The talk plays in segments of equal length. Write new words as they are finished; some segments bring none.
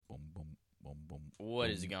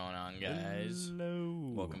What is going on, guys?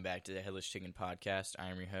 Hello. Welcome back to the Headless Chicken Podcast. I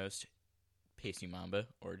am your host, Pasty Mamba,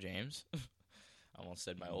 or James. Almost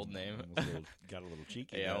said my old name. Got a little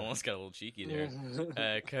cheeky. Yeah, I almost got a little cheeky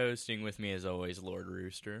there. Co-hosting with me, as always, Lord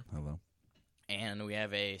Rooster. Hello. And we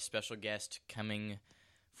have a special guest coming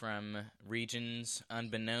from regions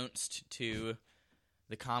unbeknownst to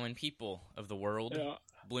the common people of the world. Yeah.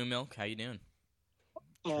 Blue Milk, how you doing?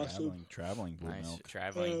 Awesome. Traveling Blue Nice. Milk.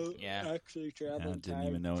 Traveling, yeah. Actually traveling didn't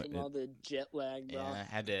even know from all the jet lag, bro. Yeah,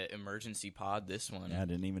 had to emergency pod this one. Yeah, I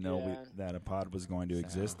didn't even know Yeah. that a pod was going to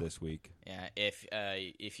exist this week. Yeah,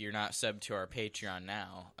 if you're not subbed to our Patreon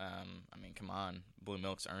now, I mean, come on, Blue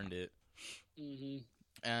Milk's earned it. Mm-hmm.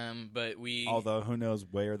 But we, Although, who knows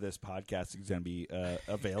where this podcast is going to be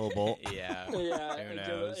available. yeah, Yeah, who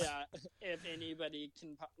knows? yeah. If anybody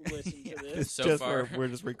can listen to this, It's So just far- we're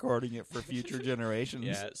just recording it for future generations.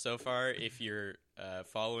 Yeah, so far, if you're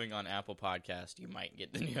following on Apple Podcast, you might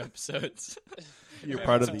get the new episodes. You're We're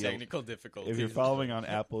part having of some the technical difficulties. If you're following on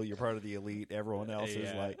Apple, you're part of the elite. Everyone else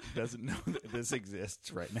is Yeah. doesn't know that this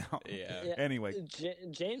exists right now. Yeah. Yeah. Anyway,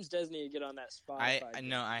 James does need to get on that Spotify. I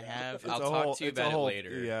know I have. It's I'll a talk whole- to you it's a about whole- it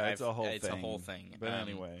later. yeah, it's a whole It's a thing. whole thing. But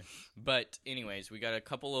anyway, But anyways, we got a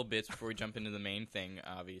couple little bits before we jump into the main thing.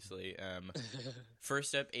 Obviously,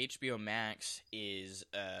 first up, HBO Max is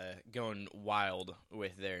going wild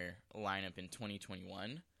with their lineup in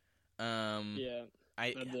 2021. Yeah.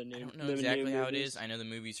 I The new- don't know the new exactly how it movies. is. I know the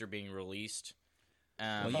movies are being released.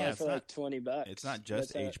 Well, Probably yeah, it's for not- like $20. it's not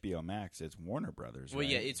just What's that? HBO Max; it's Warner Brothers. Well, right?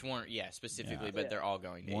 yeah, it's Warner. Yeah, specifically, Yeah. but Yeah. they're all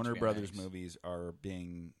going to Warner HBO Brothers Max. movies are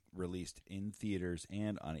being released in theaters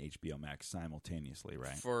and on HBO Max simultaneously,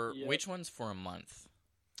 right? For Yep. which one's for a month?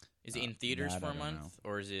 Is it in theaters that for a I don't month,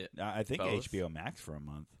 or is it I think Both? HBO Max for a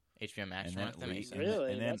month, HBO Max and for a then month? That makes sense.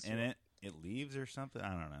 Really? and then That's- it leaves or something. I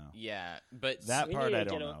don't know. Yeah, but That We part need to I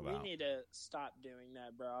don't get know about. We need to stop doing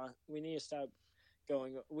that, bro. We need to stop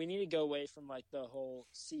going. We need to go away from like the whole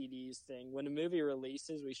CDs thing. When a movie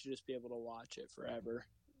releases, we should just be able to watch it forever.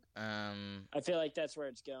 I feel like that's where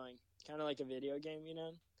it's going. Kind of like a video game, you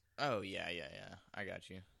know? oh yeah, I got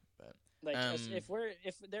you. But Like Um,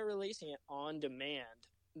 if they're releasing it on demand,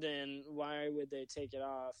 then why would they take it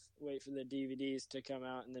off, wait for the DVDs to come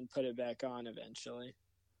out, and then put it back on eventually?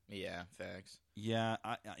 yeah, facts Yeah,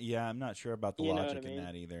 I'm not sure about the You know logic what I in mean?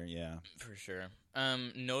 that either. Yeah, for sure.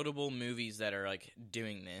 Notable movies that are like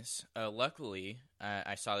doing this. Luckily,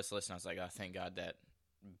 I saw this list and I was like, oh, thank God that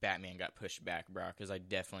Batman got pushed back, bro, because I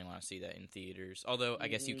definitely want to see that in theaters. Although I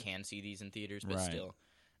guess you Mhm. can see these in theaters, but Right. still.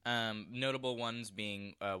 Notable ones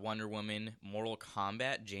being Wonder Woman, Mortal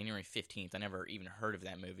Kombat, January 15th. I never even heard of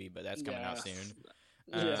that movie, but that's coming out Yeah. soon.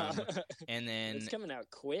 Yeah. And then It's coming out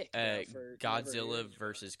quick. Bro, for never Godzilla hearing.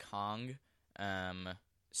 versus Kong,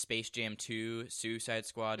 Space Jam 2, Suicide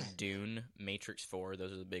Squad, Dune, Matrix 4.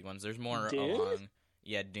 Those are the big ones. There's more Dune? along.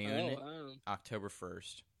 Yeah, Dune, Oh, wow. October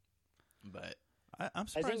 1st. But I'm I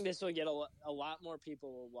surprised. think this will get a lot more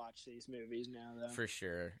people will watch these movies now, though. for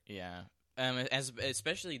sure, yeah.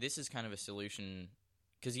 Especially this is kind of a solution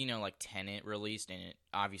because like Tenet released and it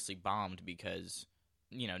obviously bombed because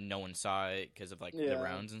no one saw it because of like the Yeah.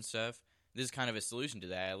 rounds and stuff. This is kind of a solution to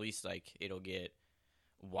that. At least like it'll get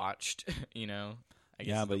watched. I guess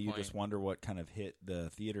Yeah, is the but you point. just wonder what kind of hit the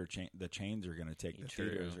theater the chains are going to take, the True,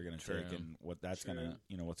 theaters are going to take, true. and what that's True. going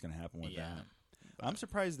to, what's going to happen with Yeah. that. But- I'm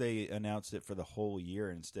surprised they announced it for the whole year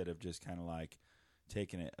instead of just kind of like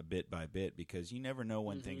taking it a bit by bit, because you never know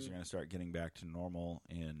when things Mhm. are going to start getting back to normal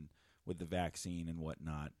and with the vaccine and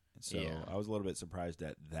whatnot. So Yeah. I was a little bit surprised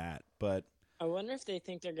at that, but I wonder if they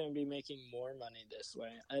think they're going to be making more money this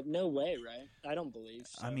way. No way, right? I don't believe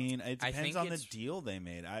so. I mean, it I depends think on the it's- deal they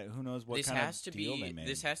made. Who knows what this kind has of to deal be they made.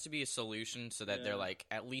 this has to be a solution so that they're Yeah. like,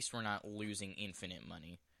 at least we're not losing infinite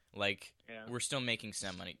money. Like yeah. we're still making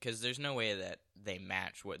some money because there's no way that they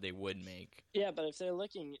match what they would make. Yeah, but if they're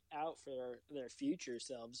looking out for their future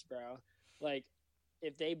selves, bro, like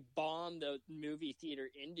if they bomb the movie theater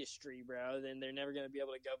industry, bro, then they're never going to be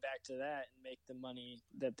able to go back to that and make the money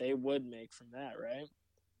that they would make from that, right?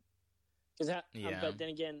 Because Yeah. but then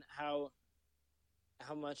again, how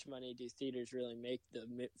much money do theaters really make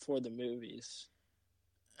for the movies?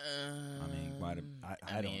 I mean,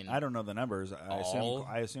 mean, I don't know the numbers. all?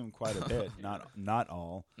 I assume quite a bit. Not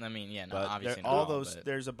all. I mean, yeah, no, But obviously all not those. but-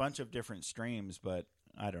 There's a bunch of different streams, but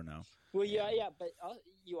I don't know. Well, yeah, but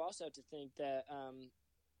you also have to think that,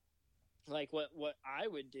 like, what I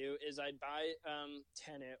would do is I'd buy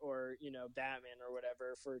Tenet or Batman or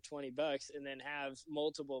whatever for $20, and then have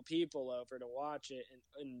multiple people over to watch it,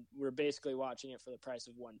 and we're basically watching it for the price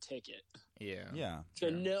of one ticket. Yeah. Yeah. So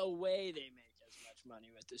True. no way they make as much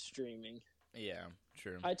money with the streaming. Yeah,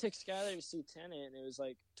 true. I took Skylar to see Tenet, and it was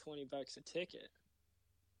like $20 a ticket.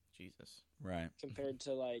 Jesus. Right. Compared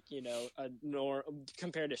to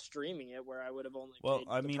compared to streaming it, where I would have only Well, paid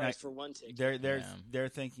I the mean, price for one ticket. They're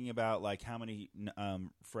thinking about like how many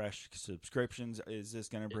fresh subscriptions is this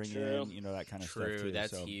going to bring True. in, that kind of True, stuff too.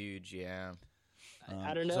 that's so, huge, yeah.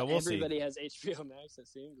 I don't know. So we'll Everybody see. has HBO Max, it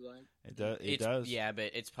seems like. It does. Yeah,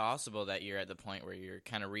 but it's possible that you're at the point where you're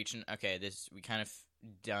kind of reaching, okay, we kind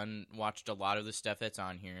of watched a lot of the stuff that's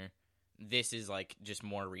on here. This is like just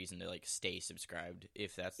more reason to like stay subscribed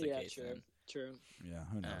if that's the case. True. Yeah,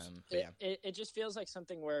 who knows? It just feels like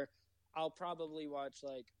something where I'll probably watch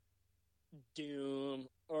like Dune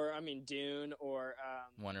or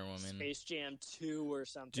Wonder Woman, Space Jam 2 or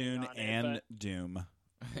something. Dune on and it, Doom.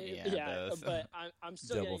 both. but I'm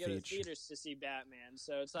still Double gonna go to feature. theaters to see Batman.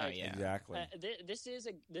 So it's like, yeah. Exactly. this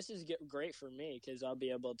is great for me because I'll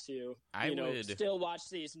be able to would still watch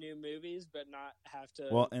these new movies, but not have to.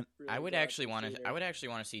 Well, and really I would go out actually to want to. theater. I would actually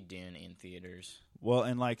want to see Dune in theaters. well,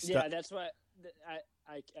 and like Yeah, that's what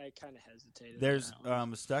I kind of hesitated. there's on that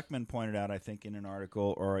one. Stuckman pointed out, I think, in an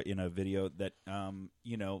article or in a video that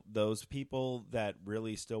those people that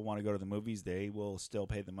really still want to go to the movies, they will still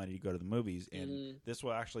pay the money to go to the movies, and this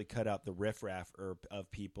will actually cut out the riffraff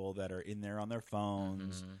of people that are in there on their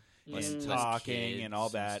phones and talking and all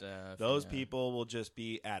that. Those people will just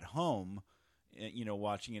be at home,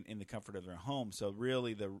 watching it in the comfort of their home. So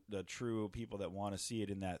really, the true people that want to see it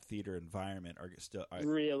in that theater environment are still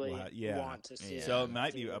really want to see it. So in it that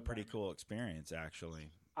might be theater a pretty environment. cool experience, actually.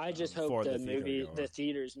 I just for hope the the theatergoer.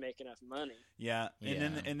 theaters make enough money. Yeah,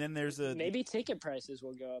 and then there's a Maybe ticket prices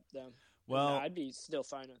will go up though. Well, I'd be still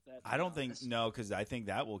fine with that. I don't think because I think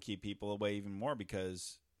that will keep people away even more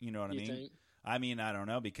because you know what I mean. Think? I mean, I don't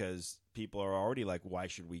know because people are already like, why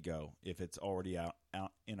should we go if it's already out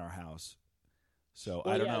in our house? So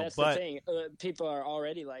Well, I don't yeah, know, that's but the thing. People are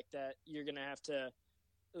already like that. You're gonna have to.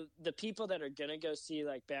 The people that are gonna go see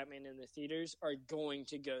like Batman in the theaters are going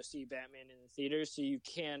to go see Batman in the theaters, so you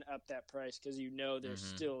can up that price because they're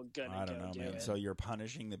still gonna. I don't know, do man. it. So you're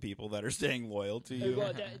punishing the people that are staying loyal to you.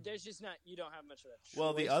 Well, there's just not. You don't have much of that.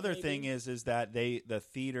 Well, the choice, other maybe. thing is that the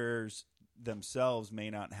theaters themselves may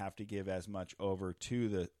not have to give as much over to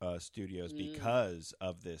the studios because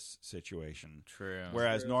of this situation. True.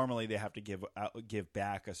 Whereas normally they have to give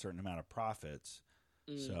back a certain amount of profits.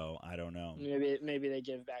 So I don't know. Maybe they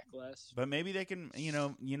give back less. But maybe they can,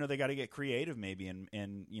 they got to get creative, maybe,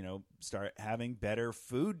 and start having better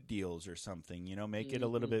food deals or something. Make it a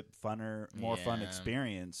little bit funner, more fun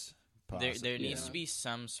experience. There needs to be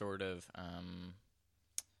some sort of I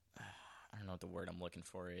don't know what the word I'm looking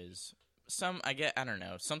for is. I don't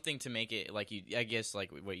know, something to make it like I guess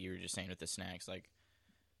like what you were just saying with the snacks, like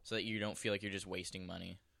so that you don't feel like you're just wasting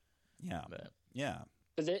money. Yeah, but yeah.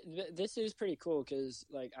 But this is pretty cool because,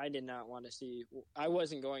 like, I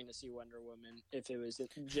wasn't going to see Wonder Woman if it was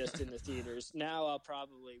just in the theaters. Now I'll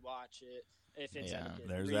probably watch it if it's at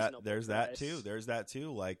a reasonable There's price. that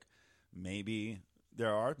too. Like, maybe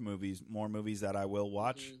there are more movies that I will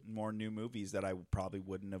watch, more new movies that I probably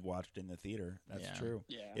wouldn't have watched in the theater. That's true.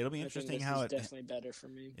 Yeah, it'll be I interesting think how this is definitely better for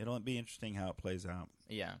me. It'll be interesting how it plays out.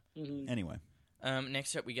 Yeah. Anyway.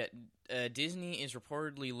 Next up, we got Disney is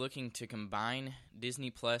reportedly looking to combine Disney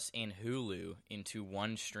Plus and Hulu into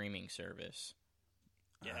one streaming service.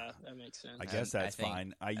 Yeah, that makes sense. I guess that's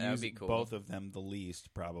fine. I use cool. both of them the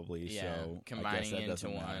least, probably. Yeah, so combining I guess that into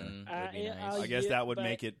doesn't one matter. would be nice. I guess that would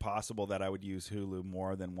make it possible that I would use Hulu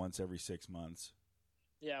more than once every 6 months.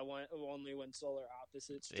 Yeah, only when Solar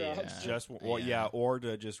Opposites drops. Or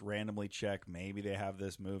to just randomly check. Maybe they have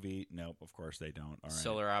this movie. Nope, of course they don't. All right.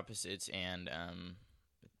 Solar Opposites and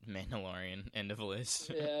Mandalorian end of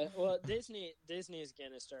list. Yeah, well, Disney is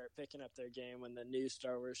gonna start picking up their game when the new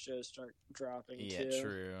Star Wars shows start dropping. Yeah, too.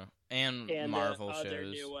 true. And Marvel shows. Other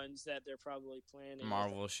new ones that they're probably planning.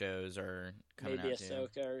 Marvel shows are coming maybe out too.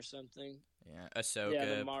 Ahsoka or something. Yeah, Ahsoka.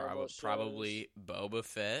 Yeah, the Marvel probably Boba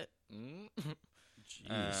Fett.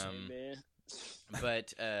 Jeez.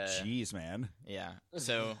 But jeez, man. Yeah.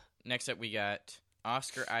 So next up, we got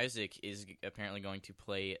Oscar Isaac is apparently going to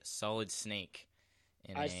play Solid Snake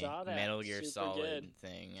in saw that. Metal Gear Super Solid good.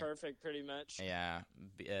 thing. Perfect, pretty much. Yeah.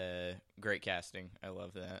 Great casting. I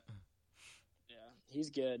love that. Yeah, he's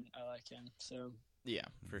good. I like him. So yeah,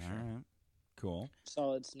 for sure. Right. Cool.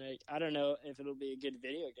 Solid Snake. I don't know if it'll be a good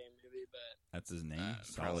video game movie, but that's his name.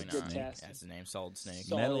 Probably Solid not. Snake. That's his name. Solid Snake.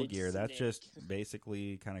 Metal Gear. That's just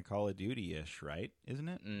basically kind of Call of Duty-ish, right? Isn't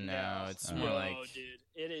it? No, it's more like. No, dude,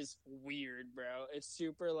 it is weird, bro. It's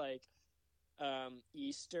super like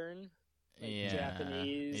Eastern, like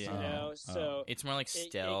Japanese, So it's more like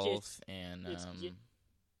stealth and.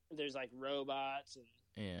 there's like robots and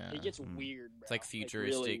Yeah. it gets weird, bro. It's like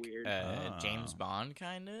futuristic, really weird. James Bond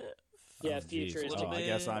kind of. Yeah, geez. futuristic. Well, I bit.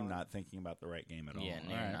 guess I'm not thinking about the right game at all. Yeah, no, All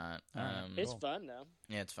you're right. not. All right. It's Cool. fun though.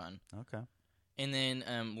 Yeah, it's fun. Okay. And then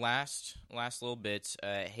last little bits,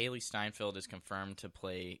 Haley Steinfeld is confirmed to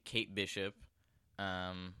play Kate Bishop.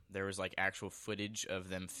 There was like actual footage of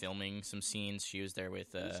them filming some scenes. She was there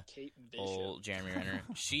with Who's Kate Bishop? old Jeremy Renner.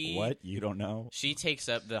 She What? You don't know? She takes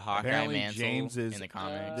up the Hawkeye Apparently mantle James is- in the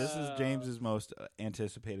comics. This is James's most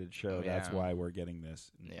anticipated show. That's Yeah. why we're getting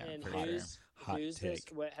this. Yeah, And for sure. Hot who's take.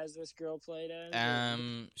 this? What has this girl played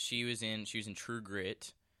as? She was in True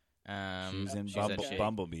Grit. She's in that chick.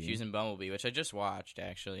 Bumblebee. She was in Bumblebee, which I just watched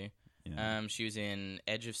actually. Yeah. She was in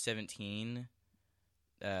Edge of 17.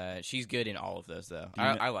 She's good in all of those though. Do you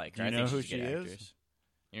know- I like her. do you I think know who she's a good she is? actress.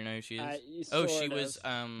 You know who she is? Oh, She was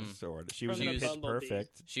Sword. She was From in the Pitch Bumblebee.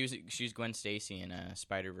 Perfect. she's Gwen Stacy in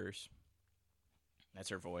Spider-Verse. That's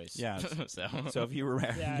her voice. Yeah. so So if you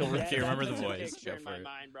remember, Yeah, you'll yeah, if you that remember the puts a voice, picture go in for my it.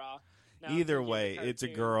 mind, bro. Now I'm either thinking way, of the it's a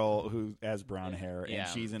cartoon. girl who has brown Yeah. hair, yeah, and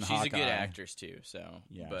she's in she's Hawkeye. a good actress too. So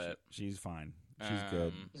Yeah, but she's fine. She's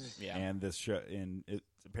good. Yeah. And this show, and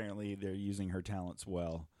apparently they're using her talents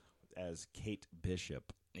well as Kate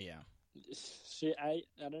Bishop. Yeah. I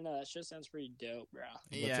don't know. That shit sounds pretty dope, bro.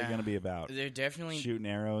 What's it going to be about? They're definitely Shooting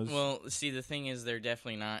arrows? Well, see, the thing is, they're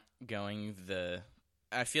definitely not going the.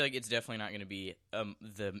 I feel like it's definitely not going to be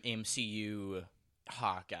the MCU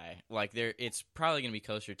Hawkeye. Like, it's probably going to be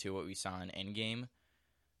closer to what we saw in Endgame,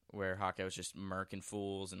 where Hawkeye was just murking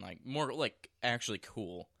fools and like more like actually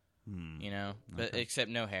cool, you know. But Okay.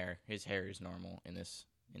 except no hair. His hair is normal in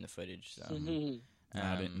the footage. So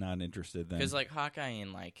not interested then. because like Hawkeye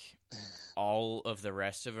and like all of the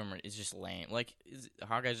rest of them is just lame. Like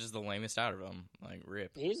Hawkeye's just the lamest out of them. Like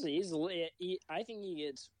rip. I think he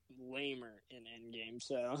gets lamer in Endgame,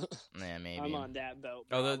 so Yeah, maybe. I'm on that boat.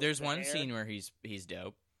 bro, Although with there's the one hair. scene where he's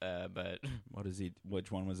dope, but What is he?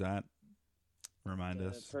 Which one was that? Remind The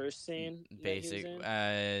us. first scene. that he was basic. in?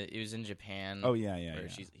 It was in Japan. Oh, yeah. where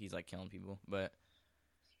he's like killing people, but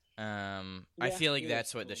I Yeah, feel like he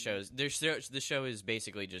that's looks what the cool. show's. The show is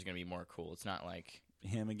basically just gonna be more cool. It's not like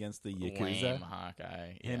Him against the lame Yakuza?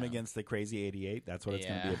 Hawkeye. Him yeah. against the Crazy 88? That's what it's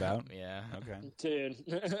going to Yeah, be about? Yeah, Okay. Dude.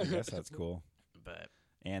 I guess that's cool. but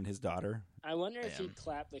And his daughter? I wonder if Yeah. he'd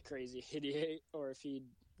clap the crazy idiot or if he'd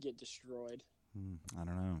get destroyed. I don't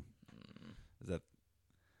know. Is that?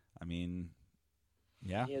 I mean,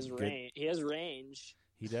 yeah. He has good. range. He has range.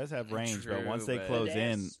 He does have range, but True, once they but- close But they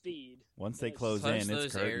have in, speed. once they Yes. close plus in, those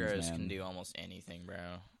it's curtains, arrows man. can do almost anything, bro.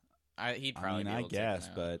 He'd I probably. mean, be I able to take guess,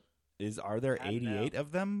 them out. but are there I don't know. 88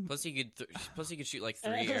 of them? plus he could shoot like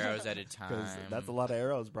 3 arrows at a time. Because that's a lot of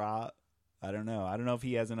arrows, brah. I don't know. I don't know if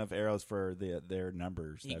he has enough arrows for their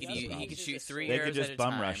numbers. He That's could, the he problem. could shoot 3 They arrows could just at a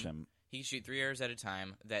bum time. rush him. He can shoot 3 arrows at a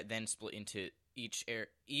time that then split into each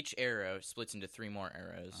arrow splits into 3 more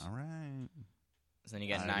arrows. All right. So then you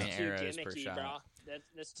got I 9 don't know. Too arrows per gimmicky, shot. bro.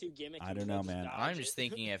 That's too gimmicky. I don't know, man. I'm just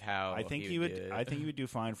thinking of how I think he he would. do it. I think he would do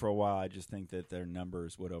fine for a while. I just think that their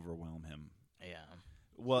numbers would overwhelm him. Yeah.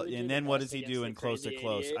 Well, He would and do then the what best does he against do the in close to crazy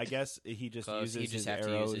close? idiot. I guess he just Close, uses he just his have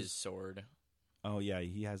arrows. to use his sword. Oh yeah,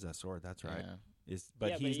 he has a sword. That's right. Yeah.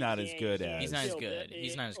 But he's not as good as. He's not as Still good. bit-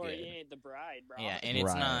 He's not as or good. He ain't the bride, bro. Yeah, and it's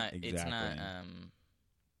Right, not. It's not. exactly.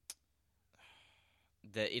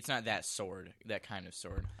 It's not that sword. That kind of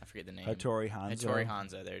sword. I forget the name. Hattori Hanzo. Hattori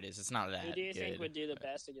Hanzo. There it is. It's not that Who do you think good. would do the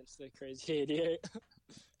best against the crazy idiot?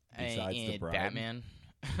 Besides the And bride? Batman.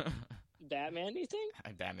 Batman? You think?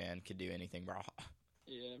 Batman could do anything, bro.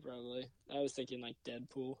 Yeah, probably. I was thinking like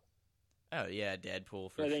Deadpool. Oh yeah,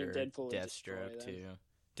 Deadpool for I think sure. Deadpool would destroy Deathstroke them. too.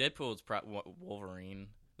 Deadpool's Wolverine.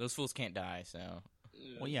 Those fools can't die, so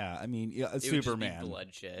Well, yeah. I mean, yeah, it would Superman. just be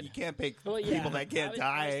bloodshed. You can't pick Well, yeah. people that can't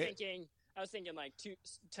die. I was thinking like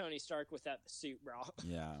Tony Stark without the suit, bro.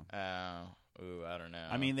 Yeah. Ooh, I don't know.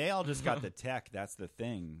 I mean, they all just got the tech. That's the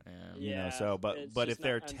thing. Yeah. You know, Yeah, so but it's if just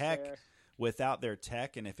their not tech unfair. without their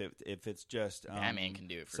tech, and if it's just Batman can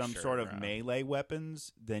do it for some sure, sort of bro. melee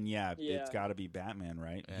weapons, then yeah, Yeah. it's got to be Batman,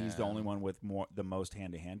 right? He's the Yeah. only one with the most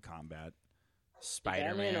hand to hand combat.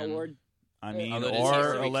 Spider-Man. Batman or I mean, Although, does he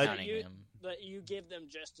or really alleg- counting him? but you give them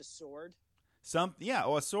just a sword.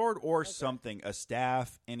 or a sword or Okay. something, a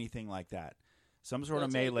staff, anything like that. Some sort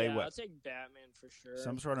of melee I'll weapon. take Batman for sure.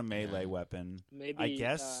 Some sort of melee Yeah. weapon. Maybe I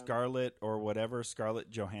guess Scarlet or whatever, Scarlett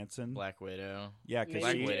Johansson. Black Widow. Yeah, because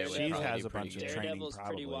Black she, Widow would she probably has do a pretty bunch of good. training, Daredevil's pretty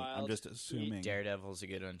probably. I'm wild. just assuming. Daredevil's a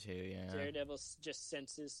good one too. Yeah. Daredevil just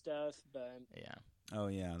senses stuff, but Yeah. Oh,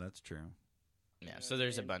 yeah, that's true. Yeah. know So what I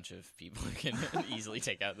there's a mean? bunch of people who can easily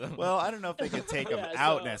take out them. Well, I don't know if they could take them Yeah,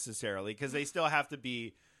 out so- necessarily because they still have to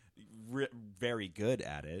be very good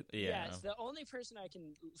at it. Yeah. Yes, the only person I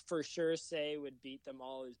can for sure say would beat them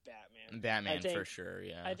all is Batman. Batman I think- for sure,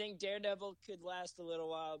 yeah. I think Daredevil could last a little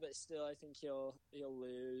while, but still, I think he'll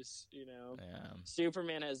lose. Yeah.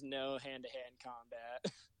 Superman has no hand-to-hand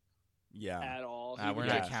combat Yeah. at all. He We're would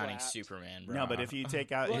not get counting clapped. Superman, bro. No, but if you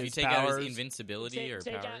take out Well, if you his take powers, out his invincibility or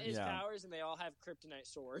Take power, out his Yeah. powers, and they all have kryptonite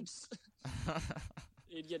swords.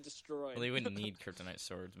 He'd get destroyed. well, they wouldn't need kryptonite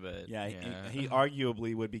swords, but yeah, he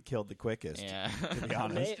arguably would be killed the quickest. yeah. To be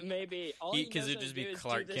honest. Maybe all He- he 'cause knows it'd how just to be do is do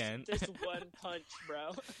Clark this, Kent. This one punch,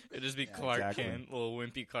 bro. It'd just be Yeah, Clark exactly. Kent, little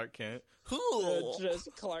wimpy Clark Kent. Just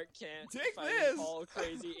Clark Kent Take fighting this! all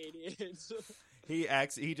crazy idiots.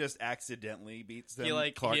 He just accidentally beats them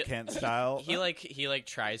He, Clark Kent style. he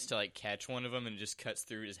tries to catch one of them and it just cuts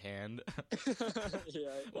through his hand. Yeah.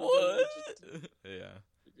 What? Yeah.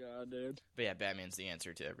 God, dude. But yeah, Batman's the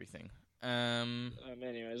answer to everything.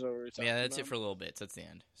 Anyways, what were we talking Yeah, that's about? it for little bits. That's the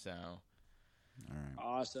end. So, All right.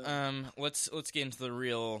 Awesome. let's get into the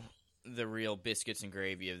real biscuits and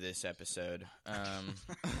gravy of this episode.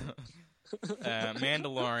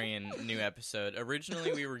 Mandalorian new episode.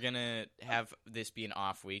 Originally, we were gonna have this be an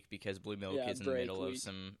off week because Blue Milk Yeah, is in the break middle of week.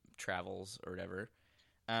 some travels or whatever.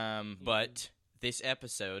 But this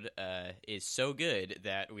episode is so good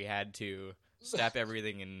that we had to stop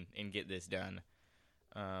everything and get this done.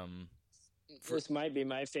 This might be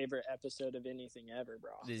my favorite episode of anything ever,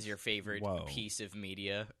 bro. This is your favorite Whoa. piece of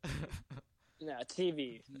media. Nah,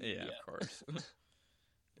 TV. Yeah, of course.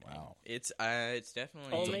 Wow. It's definitely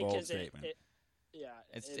It's a Only bold because statement. it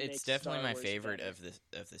it's makes definitely Star my Wars favorite better.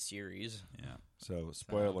 of the series. Yeah. So,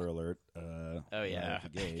 spoiler alert. Oh right yeah,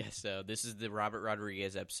 out the I gate. guess so. This is the Robert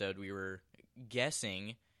Rodriguez episode. We were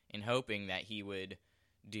guessing and hoping that he would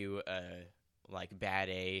do a Bad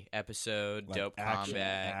A episode, Like dope action,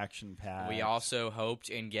 combat. action packed. We also hoped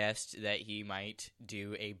and guessed that he might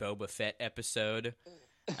do a Boba Fett episode,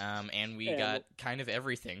 and we And- got kind of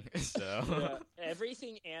everything. So Yeah,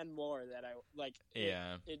 everything and more that I like.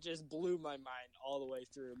 yeah, It just blew my mind all the way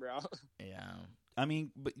through, bro. yeah. I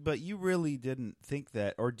mean, but you really didn't think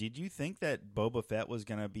that, or did you think that Boba Fett was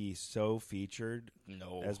going to be so featured,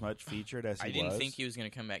 No, as much featured as he I didn't was? think he was going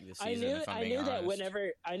to come back this I season. knew if I'm I being knew that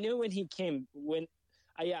honest. I knew when he came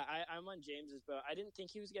I'm on James's boat. I didn't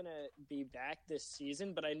think he was gonna be back this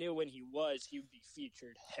season, but I knew when he was, he would be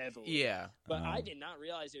featured heavily. Yeah, But I Um, did not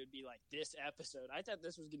realize it would be like this episode. I thought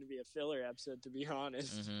this was going to be a filler episode, to be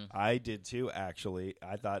honest. hmm I did too, actually.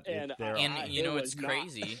 I thought And there and I- you it know was what's not.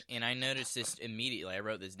 crazy? And I noticed this immediately. I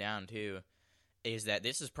wrote this down too. Is that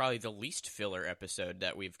this is probably the least filler episode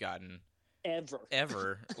that we've gotten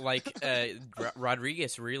ever?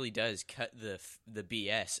 Rodriguez really does cut the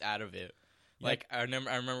BS out of it. Like I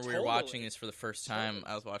remember we were watching Totally. this for the first time.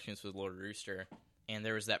 Totally. I was watching this with Lord Rooster, and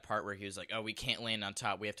there was that part where he was like, "Oh, we can't land on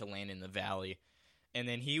top. We have to land in the valley." And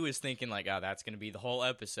then he was thinking like, "Oh, that's going to be the whole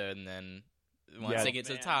episode." And then once Yeah. they get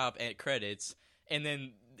to the Man. top at credits, and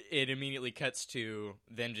then it immediately cuts to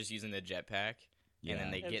them just using the jetpack, and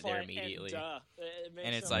then they And get there fly- immediately. It makes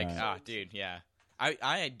And it's so like, much Right. sense. dude, yeah.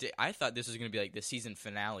 I thought this was going to be like the season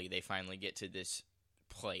finale. They finally get to this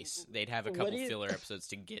place. They'd have a What couple do you- filler episodes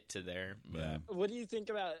to get to there. But Yeah. What do you think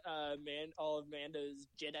about all of Mando's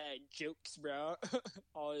Jedi jokes, bro?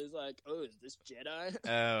 All is like, oh, is this Jedi?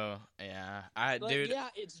 Oh, yeah. Like, Dude, yeah,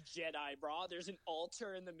 it's Jedi, bro. There's an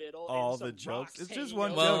altar in the middle. All and the some jokes. rocks It's just hanging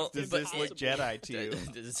one over Well, joke. Does but this look it- Jedi to you?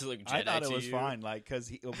 does this look Jedi I thought it to was you? fine. Like,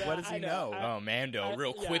 because what does I he know. know? I- Oh, Mando,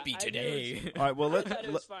 real yeah, quippy I knew today. All right. Well, I thought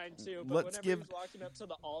it was fine too, but let's whenever give- he was walking up to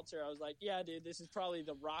the altar, I was like, "Yeah, dude, this is probably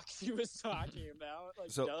the rocks he was talking about." Like,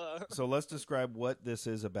 So- duh. So let's describe what this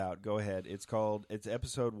is about. Go ahead. It's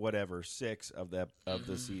episode whatever 6 of the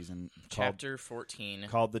Mhm. season. Chapter 14.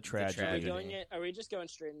 called the Are tragedy. Tragedy. are we just going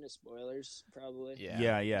straight into spoilers? Probably. Yeah.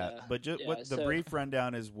 Yeah. Yeah. But just Yeah, what the so- brief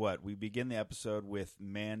rundown is what we begin the episode with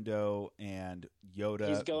Mando and Yoda,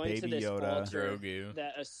 He's going to baby this Yoda. altar. Grogu.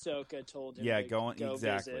 That Ahsoka told him. Yeah, to going go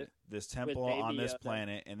exactly visit. this temple Baby on this Yoda.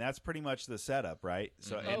 planet, and that's pretty much the setup, right?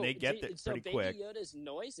 So Mhm. and they get there so pretty Baby quick. Yoda's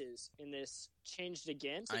noises in this changed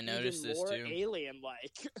again. To I noticed even this more too.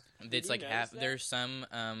 Alien-like. It's you like notice half. that? There's some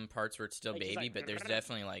parts where it's still Like, he's baby, like, but there's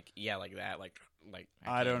definitely like that, like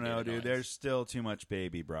I don't can't do know, the dude. noise. There's still too much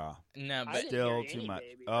baby, brah. no, I but didn't Still hear too any much.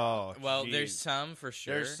 baby, Oh, well, there's jeez. some for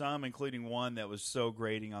sure. There's some, including one that was so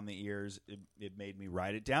grating on the ears, it made me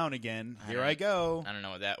write it down again. I Here don't- I go. I don't know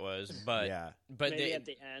what that was, but Yeah, but Maybe they, at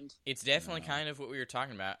the end. it's definitely No. kind of what we were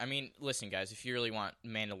talking about. I mean, listen, guys, if you really want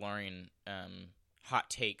Mandalorian hot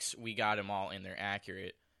takes, we got them all, and they're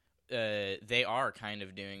accurate. They are kind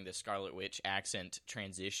of doing the Scarlet Witch accent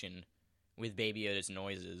transition with Baby Yoda's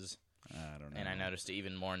noises. I don't know. And I noticed it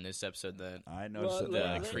even more in this episode that I noticed the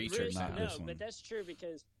that creature not sound. this No, one. but that's true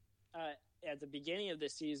because at the beginning of the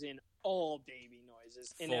season, all baby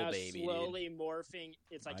noises, and Full now baby, dude. slowly morphing.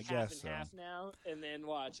 It's like I half guess and so. half now, and then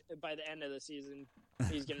watch by the end of the season,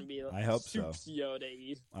 he's gonna be. I hope so. Soups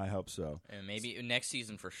Yoda-y. I hope so. maybe next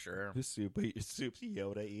season for sure. Soupy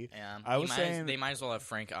Yoda. Yeah, I was saying they might as well have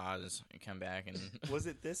Frank Oz come back and Was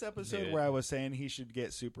it this episode Dude. where I was saying he should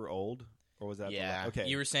get super old, or was that? the yeah. okay.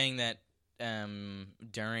 You were saying that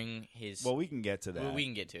during his. Well, we can get to that. well, we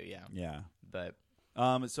can get to it, yeah. Yeah. But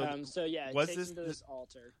So yeah, was takes this him to the- this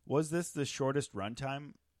altar. Was this the shortest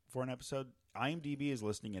runtime for an episode? IMDb is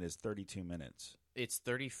listing it as 32 minutes. it's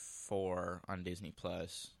 34 on Disney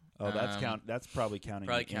Plus. Oh, that's probably counting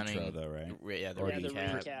probably the intro, counting- though, right? Yeah, the Or Yeah, the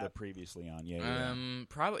recap. recap. the previously on, yeah.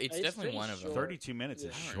 Probably it's It's definitely pretty one of them. short. 32 minutes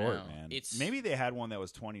is Yeah. I don't short, know. man. It's- Maybe they had one that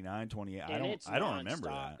was 29, 28. And it's I don't remember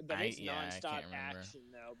nonstop- that. But it's I can't nonstop remember. action,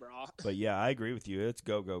 though, bro. But yeah, I agree with you. It's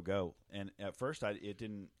go go go. And at first, I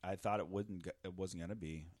thought it wasn't gonna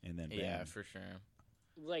be, and then Yeah, bam. for sure.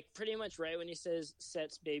 Like pretty much right when he says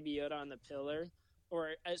sets Baby Yoda on the pillar,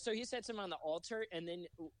 or so he sets him on the altar, and then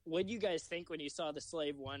what do you guys think when you saw the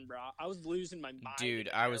Slave One, bro? I was losing my mind. Dude, in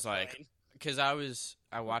the I was like- airplane. Because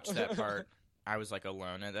I watched that part. I was like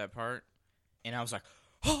alone at that part, and I was like,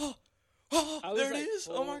 oh, I was there it like, is!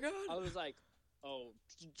 Oh my god! I was like, oh,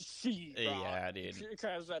 gee, bro. Yeah, dude.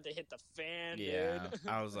 Crab's about to hit the fan, Yeah, dude.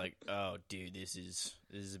 I was like, oh, dude, this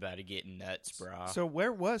is about to get nuts, bro. So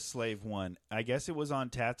where was Slave One? I guess it was on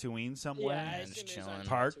Tatooine somewhere, Yeah, I and assume just it was on chilling.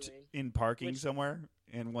 parked Tatooine. in parking Which- somewhere.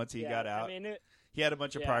 And once he Yeah, got out, I mean, he had a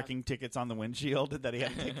bunch of yeah. parking tickets on the windshield that he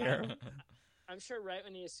had to take care of. I'm sure right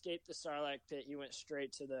when he escaped the Sarlacc pit, he went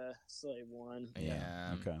straight to the Slave One.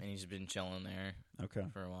 Yeah, Okay. and he's been chilling there Okay.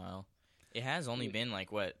 for a while. It has only been like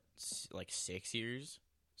 6 years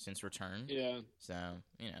since Return. Yeah. So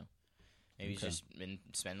maybe he's Okay. just been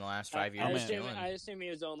spending the last 5 I years assume, chilling. I assume he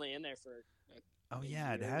was only in there for. Oh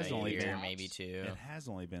yeah, it year, has A only year, been maybe 2. it has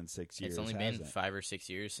only been 6 years. It's only been hasn't it? 5 or 6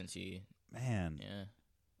 years since he. Man. Yeah.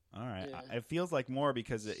 All right. Yeah. It feels like more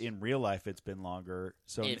because in real life it's been longer.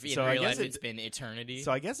 So If in so I real guess life, it's been eternity.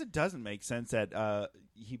 So I guess it doesn't make sense that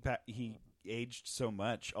he aged so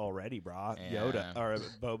much already, brah. Yeah. Yoda or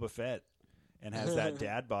Boba Fett, and has that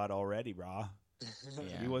dad bod already, brah.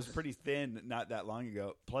 yeah. He was pretty thin not that long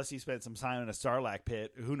ago. Plus, he spent some time in a Sarlacc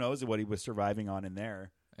pit. Who knows what he was surviving on in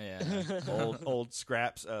there? Yeah. Old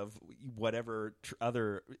scraps of whatever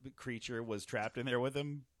other creature was trapped in there with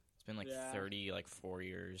him. It's been like Yeah. 4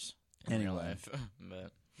 years in real Anyway. life.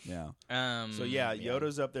 But Yeah. So yeah,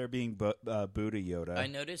 Yoda's up there being Buddha Yoda. I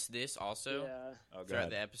noticed this also Yeah. Oh, go throughout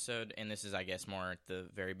ahead. the episode, and this is, I guess, more at the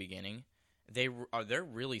very beginning. They're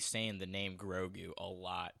really saying the name Grogu a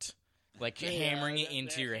lot, like Yeah, hammering it they're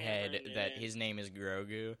into your head hammering that it. his name is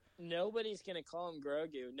Grogu. Nobody's gonna call him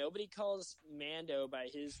Grogu. Nobody calls Mando by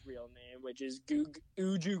his real name, which is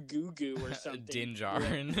Uju Gugu or something. Din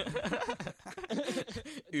Djarin.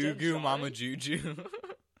 Din Ugu Djarin? Mama Juju.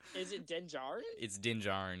 Is it Din Djarin? It's Din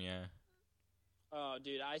Djarin, yeah. Oh,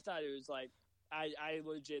 dude, I thought it was like I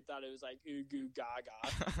legit thought it was like Ugu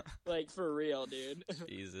Gaga, like for real, dude.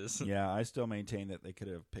 Jesus. Yeah, I still maintain that they could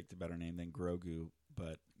have picked a better name than Grogu,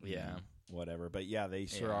 but you Yeah. know, whatever. But yeah, they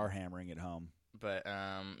sure Yeah. are hammering it home. But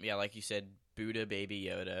yeah, like you said, Buddha Baby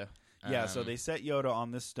Yoda. Yeah, so they set Yoda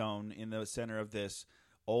on this stone in the center of this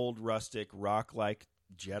old rustic rock-like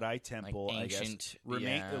Jedi temple. like I guess ancient,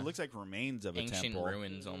 It looks like remains of a ancient temple.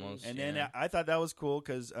 ruins almost. And yeah. then I thought that was cool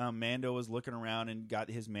because Mando was looking around and got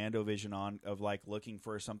his Mando vision on of like looking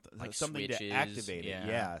for something Like to switches, activate it. yeah.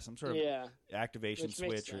 Yeah, some sort of Yeah, activation Which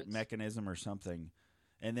makes switch or sense. mechanism or something.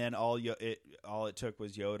 And then all it took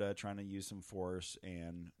was Yoda trying to use some force,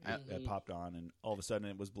 and it popped on, and all of a sudden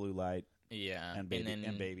it was blue light yeah, and baby then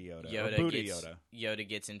Yoda, Yoda or Buddha gets, Yoda. Yoda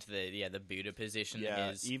gets into the Buddha position.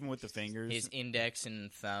 Yeah, his even with the fingers. his index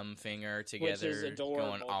and thumb finger together, adorable,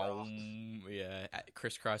 going all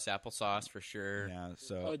crisscross applesauce for sure. yeah,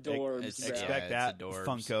 so Adorbs, It's- bro. expect yeah, that it's adorbs.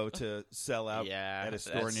 Funko to sell out Yeah, at a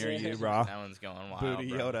store that's- near you, Yeah. bro. That one's going wild. Buddha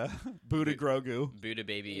bro. Yoda, Buddha Grogu, Buddha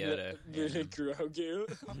Baby Yoda. Buddha Grogu.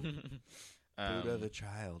 Buddha the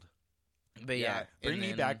child. But yeah, bring and me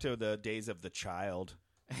then- back to the days of the child,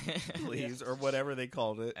 please, or whatever they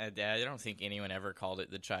called it. I don't think anyone ever called it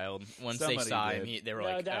the child. Once Somebody they saw did. him, they were No,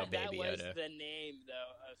 like, that, "Oh, Baby that was Yoda." the name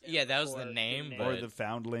though. Of him Yeah, that was the before name, Or but- the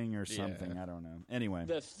foundling or Yeah. something. I don't know. Anyway.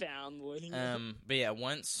 the foundling. But yeah,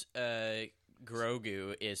 once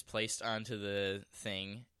Grogu is placed onto the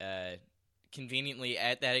thing, conveniently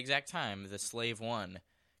at that exact time, the Slave One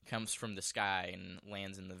comes from the sky and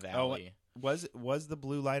lands in the valley. Was the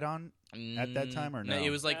blue light on at that time or no? It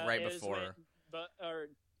was like right It was before. when- but or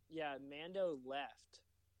Mando left,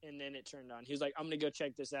 and then it turned on. He was like, "I'm gonna go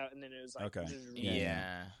check this out," and then it was like, Okay.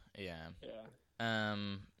 Yeah. yeah.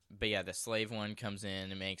 But yeah, the slave one comes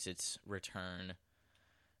in and makes its return.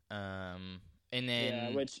 And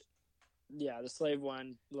then the slave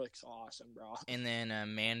one looks awesome, bro. And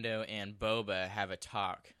then Mando and Boba have a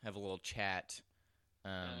little chat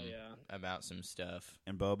about some stuff.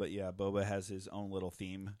 And Boba has his own little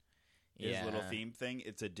theme. His little theme thing.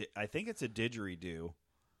 I think it's a didgeridoo,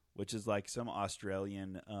 which is like some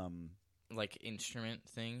Australian like instrument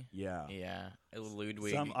thing. Yeah.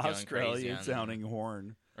 Ludwig. Some Australian sounding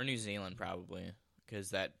horn. Or New Zealand probably,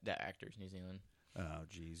 because that actor's New Zealand. Oh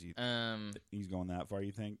geez. He's going that far,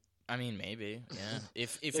 you think? I mean, maybe. Yeah.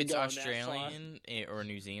 If it's Australian or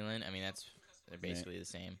New Zealand, I mean they're basically the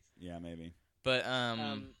same. Yeah, maybe. But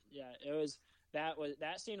that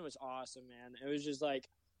scene was awesome, man. It was just like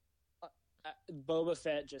Boba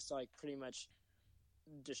Fett just like pretty much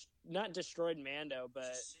not destroyed Mando,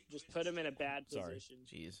 but just put him in a bad position.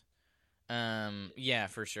 Jeez. Yeah,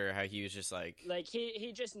 for sure. How he was just like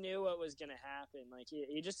he just knew what was gonna happen. Like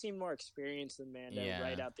he just seemed more experienced than Mando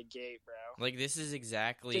right out the gate, bro. Like this is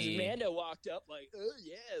exactly. Because Mando walked up like, "Oh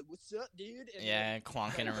yeah, what's up, dude?" And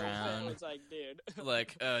clonking around. It's like, dude,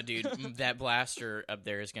 like, dude, that blaster up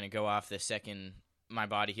there is gonna go off the second my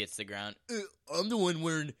body hits the ground. I'm the one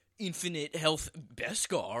wearing infinite health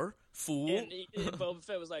Beskar, fool. And Boba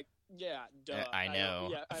Fett was like, "Yeah, duh. I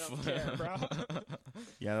know. I don't care, bro."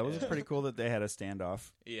 Yeah, that was pretty cool that they had a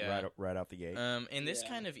standoff. Yeah, right out the gate. And this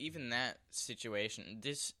kind of even that situation.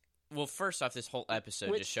 Well, first off, this whole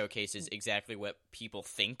episode just showcases exactly what people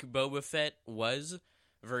think Boba Fett was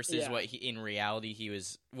versus what he in reality he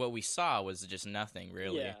was. What we saw was just nothing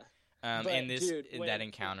really. Yeah. And that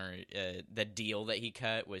encounter, the deal that he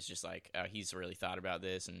cut was just like, he's really thought about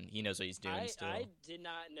this and he knows what he's doing still. I did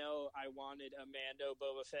not know I wanted a Mando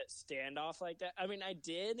Boba Fett standoff like that. I mean, I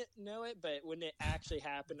did know it, but when it actually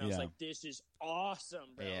happened, I was like, this is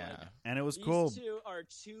awesome, bro. Yeah. Like, and it was cool. These two are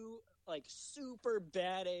two like super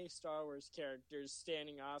badass Star Wars characters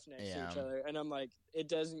standing off next to each other, and I'm like, it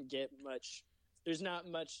doesn't get much. There's not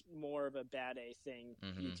much more of a bad A thing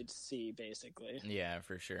you could see, basically. Yeah,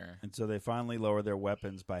 for sure. And so they finally lower their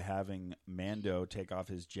weapons by having Mando take off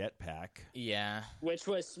his jetpack. Yeah, which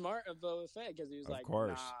was smart of Boba Fett because he was like, "Nah,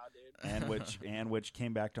 dude." and which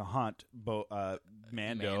came back to haunt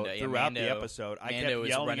Mando throughout the episode. I kept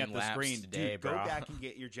yelling at the screen, today, "Dude, go back and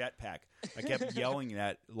get your jetpack." I kept yelling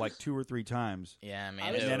that like 2 or 3 times. Yeah,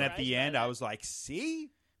 Mando. And then at the end, I was like, "See."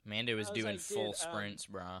 Mando was doing full sprints,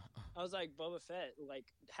 bro. I was like, Boba Fett, like,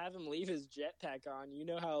 have him leave his jetpack on. You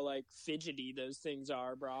know how, like, fidgety those things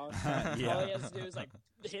are, bro. All he has to do is, like,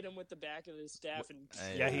 hit him with the back of his staff. And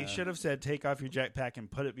yeah, he should have said, take off your jetpack and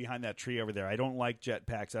put it behind that tree over there. I don't like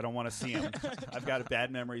jetpacks. I don't want to see them. I've got bad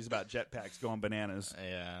memories about jetpacks going bananas.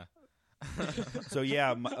 Yeah. So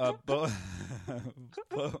yeah, poor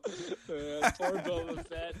Boba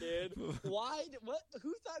Fett, dude. Why? What?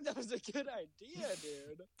 Who thought that was a good idea,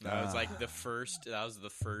 dude? That was like the first. That was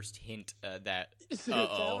the first hint that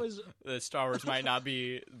the Star Wars might not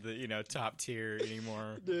be the top tier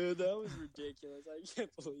anymore. Dude, that was ridiculous. I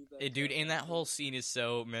can't believe that. Dude, and that whole scene is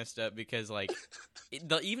so messed up because like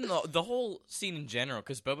the whole scene in general,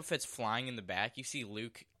 because Boba Fett's flying in the back, you see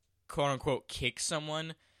Luke quote unquote kick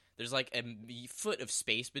someone. There's like a foot of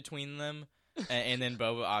space between them, and then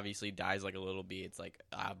Boba obviously dies like a little bee. It's like,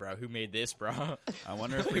 bro, who made this, bro? I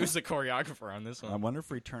wonder if who's the choreographer on this one. I wonder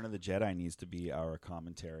if Return of the Jedi needs to be our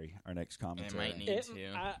commentary, our next commentary. It might need to.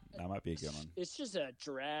 That might be a good one. It's just a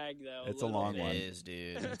drag, though. It's a long one. It is,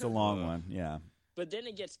 dude. It's a long one, yeah. But then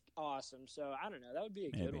it gets awesome, so I don't know. That would be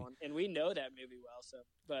a good one, and we know that movie well. So,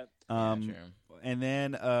 but and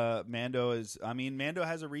then Mando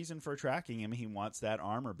has a reason for tracking him. He wants that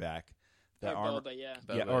armor back. That armor,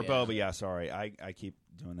 Boba, Boba. Yeah, sorry, I keep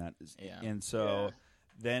doing that. Yeah, and so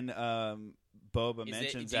then Boba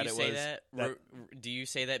mentions that it was. Do you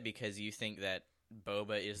say that because you think that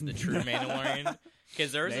Boba is the true Mandalorian?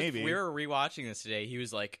 Because we were rewatching this today. He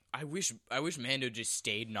was like, "I wish Mando just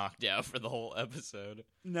stayed knocked out for the whole episode."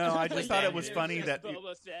 No, I just thought it was funny that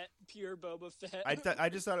Boba Fett, pure Boba Fett. I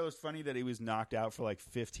just thought it was funny that he was knocked out for like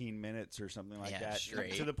 15 minutes or something like that.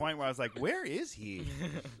 Straight. To the point where I was like, "Where is he?"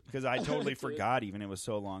 Because I totally forgot. Even it was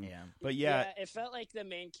so long. Yeah, but it felt like the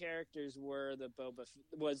main characters were the Boba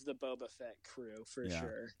Fett crew for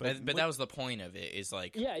sure. But that was the point of it. Is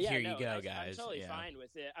like, here you go, guys. I'm totally fine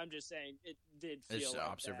with it. I'm just saying it did feel. It's like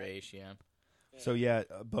observation. So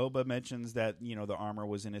Boba mentions that the armor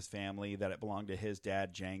was in his family, that it belonged to his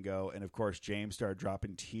dad Jango, and of course James started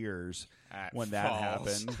dropping tears when that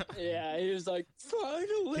happened. Yeah, he was like,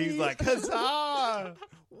 finally. He's like, huzzah!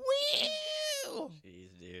 Wheel!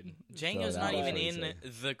 Jeez, dude. Jango's not even in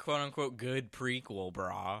the quote unquote good prequel,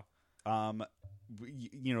 brah.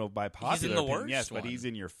 By popular he's in the opinion, worst yes, one. but he's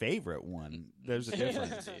in your favorite one. There's a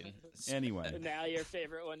difference. Anyway, now your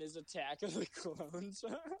favorite one is Attack of the Clones.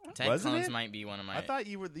 Attack Wasn't Clones it? might be one of my. I thought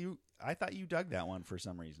I thought you dug that one for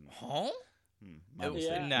some reason. Huh? My Oh,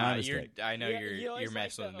 mistake. no, My you're. mistake. I know You always you're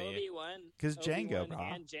messing like with the me. Obi-Wan, 'Cause Jango, Obi-Wan bro.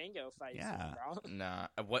 and Jango fight Yeah. scene, bro. Nah,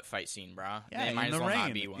 what fight scene, brah? Yeah, They might in as the well rain.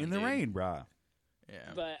 not be one. In the dude. rain, brah.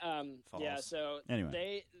 Yeah. But yeah, False. so Anyway.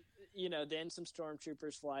 they, then some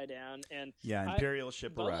stormtroopers fly down, and Yeah, Imperial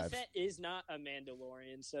ship Boba arrives. Fett is not a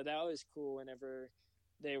Mandalorian, so that was cool. Whenever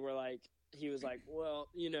they were like, he was like, well,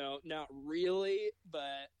 not really,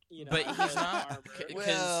 but But I he's have not- armor. c-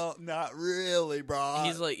 Well, not really, brah.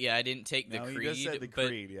 He's like, yeah, I didn't take the no, creed. he just said the but,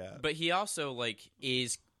 creed, yeah. But he also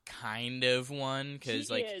is kind of one because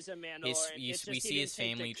he is a Mandalorian. we It's just see he his didn't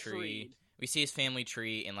take family the tree. creed. We see his family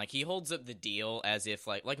tree, and he holds up the deal as if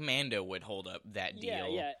like Mando would hold up that deal.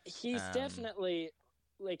 Yeah. He's Um, definitely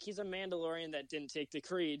he's a Mandalorian that didn't take the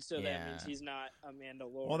creed, so that Yeah. means he's not a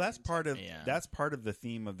Mandalorian. Well, that's part of Yeah. the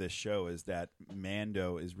theme of this show is that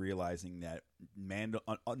Mando is realizing that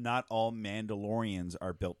not all Mandalorians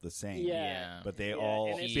are built the same. Yeah. But they Yeah,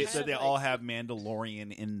 all and it's that kind they of all like- have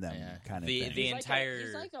Mandalorian in them, Yeah. kind of The- thing. the he's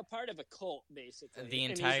entire- like a part of a cult, basically. The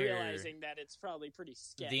and entire- he's realizing that it's probably pretty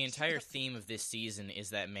sketchy. The entire theme of this season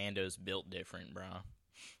is that Mando's built different, bro.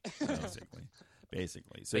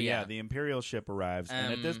 Basically. So But yeah, yeah. the Imperial ship arrives,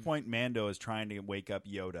 and at this Um, point, Mando is trying to wake up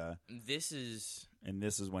Yoda, This is and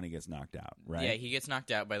this is when he gets knocked out, right? yeah, he gets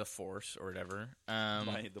knocked out by the Force or whatever.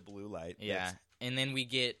 By the blue light. Yeah, and then we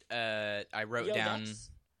get. I wrote down.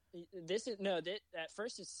 This is at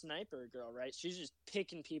first it's Sniper Girl, right? She's just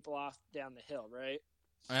picking people off down the hill, right?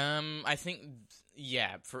 I think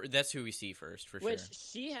yeah, that's who we see first for Which sure.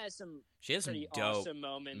 she has some She has some pretty dope awesome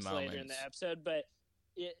moments later in the episode, but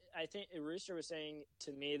I think Rooster was saying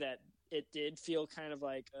to me that it did feel kind of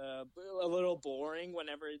like a little boring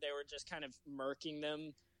whenever they were just kind of murking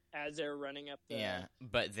them as they're running up the Yeah,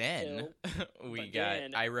 but then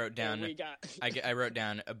I wrote down. I wrote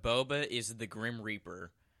down Boba is the Grim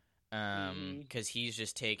Reaper, because he's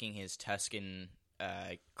just taking his Tuscan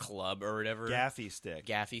club or whatever Gaffy stick.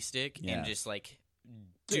 Yeah. and just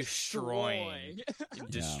destroying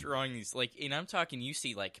these and I'm talking you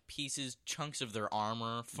see pieces, chunks of their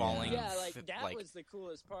armor falling. Yeah, that was the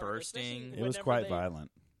coolest part. bursting. It was quite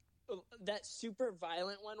violent. That super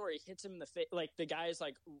violent one where he hits him in the face, the guy's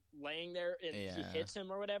laying there and he hits him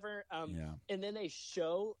or whatever. And then they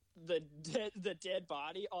show the dead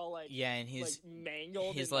body all and his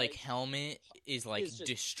mangled. His and, helmet is just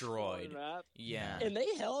destroyed. Up. Yeah, and they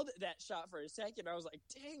held that shot for a second. I was like,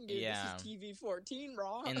 "Dang, dude, this is TV-14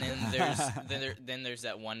 raw." And then there's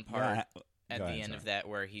that one part at the end of that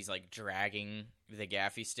where he's dragging the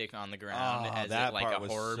gaffy stick on the ground as that it part a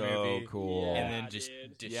was horror so movie. cool. And then just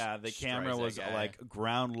the camera was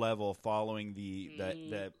ground level, following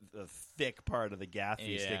the thick part of the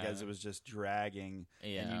gaffy stick as it was just dragging.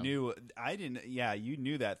 Yeah, and you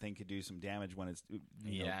knew that thing could do some damage when it's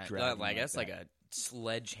dragging that's like a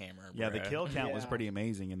sledgehammer. Yeah, bro. the kill count was pretty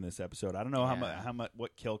amazing in this episode. I don't know how much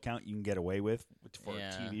what kill count you can get away with for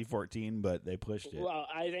TV 14, but they pushed it. Well,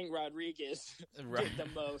 I think Rodriguez did the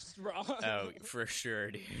most wrong. Oh, for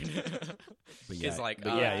sure, dude. But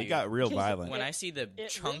he got real violent. When I see the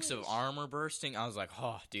chunks really of armor bursting, I was like,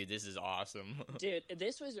 "Oh, dude, this is awesome." Dude,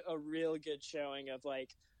 this was a real good showing of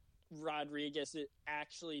Rodriguez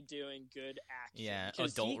actually doing good action. Yeah,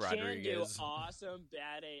 'Cause adult he Rodriguez. can do awesome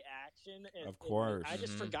bad A action. And, Of course. I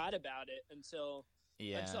just forgot about it until I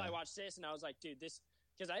Yeah. watched this, and I was like, dude, this.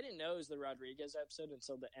 Because I didn't know it was the Rodriguez episode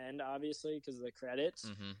until the end, obviously, because of the credits.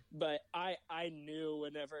 Mm-hmm. But I knew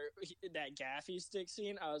whenever that gaffy stick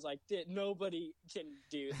scene, I was like, nobody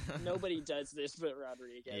does this but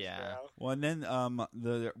Rodriguez, bro. Well, and then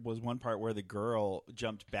there was one part where the girl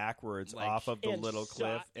jumped backwards off of the little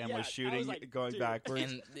cliff and was shooting, going backwards.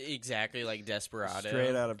 And exactly like Desperado.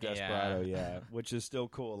 Straight out of Desperado, yeah. Which is still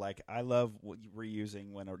cool. I love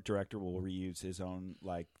reusing when a director will reuse his own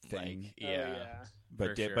thing.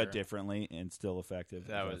 But differently and still effective.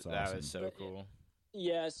 That was so cool.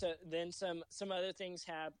 Yeah. So then some other things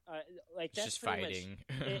have It's that's just pretty fighting.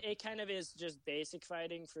 Much, it kind of is just basic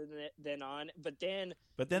fighting from then on. But then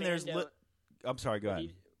there's. Mando- I'm sorry. Go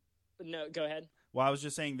ahead. No, go ahead. Well, I was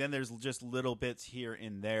just saying. Then there's just little bits here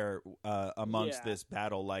and there amongst this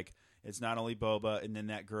battle. Like it's not only Boba and then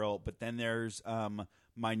that girl, but then there's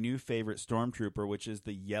my new favorite stormtrooper, which is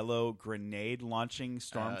the yellow grenade launching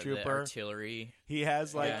stormtrooper. The artillery. He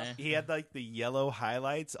has he had like the yellow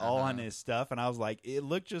highlights all on his stuff, and I was like, it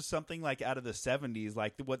looked just something like out of the 70s,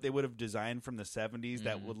 like what they would have designed from the 70s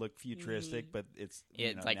that would look futuristic, but it's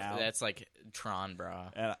like now. That's like Tron, bro.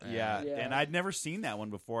 Yeah, and I'd never seen that one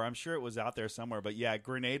before. I'm sure it was out there somewhere, but yeah,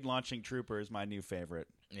 grenade launching trooper is my new favorite.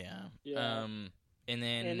 Yeah. And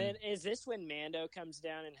then is this when Mando comes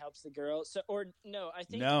down and helps the girl? So or no, I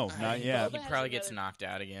think not yet. He probably gets knocked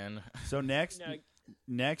out again. So next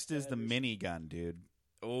is the minigun, dude.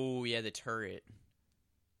 Oh yeah, the turret.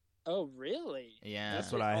 Oh really? Yeah,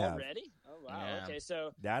 that's what I have already. Oh wow. Yeah. Okay,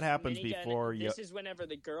 so that happens before you. This is whenever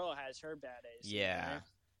the girl has her bad ace. Yeah, right?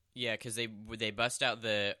 yeah, because they bust out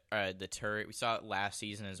the turret. We saw it last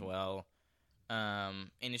season as well,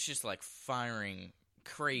 and it's just like firing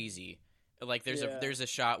crazy. Like there's a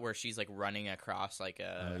shot where she's like running across like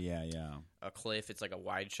a cliff. It's like a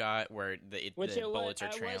wide shot where the bullets are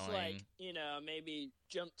trailing. I was like, maybe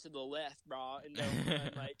jump to the left, bro, and don't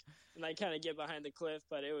and kind of get behind the cliff.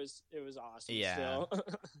 But it was awesome. Yeah. Still.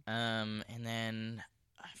 And then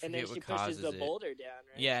I forget she what pushes causes the it. boulder down.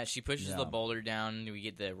 Right? Yeah, she pushes the boulder down. We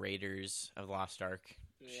get the Raiders of the Lost Ark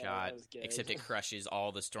shot, except it crushes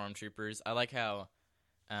all the stormtroopers. I like how.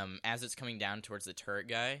 As it's coming down towards the turret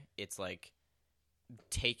guy, it's like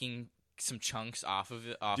taking some chunks off of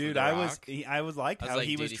it. Dude, of the I rock. was like how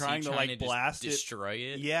he was trying to like blast it, destroy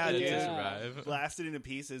it. Yeah, to survive. Blast it into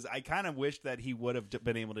pieces. I kind of wished that he would have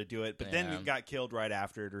been able to do it, but then he got killed right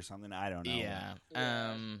after it or something. I don't know. Yeah.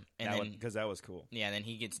 And then because that was cool. Yeah, then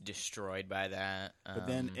he gets destroyed by that. But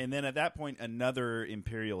then at that point, another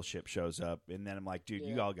Imperial ship shows up, and then I'm like, dude,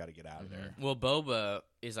 you all got to get out of there. Well, Boba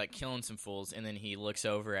is like killing some fools, and then he looks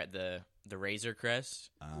over at the Razor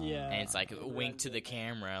Crest. And it's like a wink to the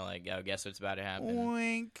camera, like, oh, guess what's about to happen.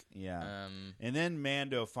 Wink. Yeah. And then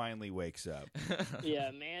Mando finally wakes up.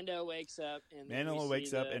 Yeah, Mando wakes up. And Mando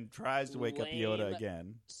wakes up and tries to wake up Yoda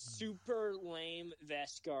again. Super lame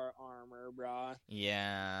Beskar armor, brah.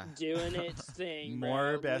 Yeah. Doing its thing,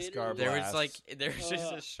 More bro. Beskar blasts. There was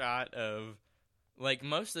just a shot of, like,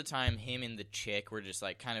 most of the time, him and the chick were just,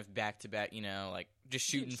 like, kind of back-to-back, like, just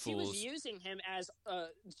shooting fools. She was using him as a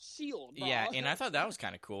shield, bro. Yeah, and I thought that was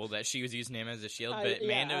kind of cool that she was using him as a shield, but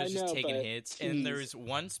Mando was just taking hits. Geez. And there was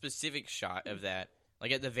one specific shot of that,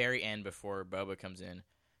 like, at the very end before Boba comes in,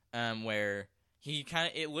 where he kind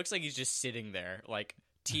of, it looks like he's just sitting there, like,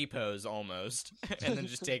 T-pose almost, and then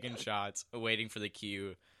just taking shots, waiting for the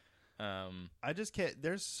cue. I just can't.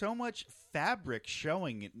 There's so much fabric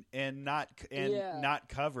showing and not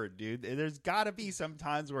covered, dude. There's got to be some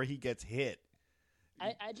times where he gets hit.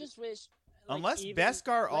 I just wish, unless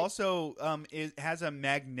Beskar also has a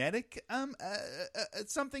magnetic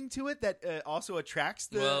something to it that also attracts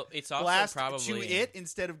the it's also blast probably to it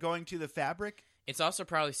instead of going to the fabric. It's also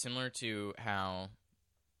probably similar to how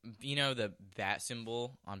the bat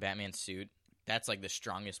symbol on Batman's suit. That's like the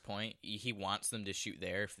strongest point. He wants them to shoot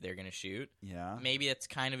there if they're going to shoot. Yeah. Maybe that's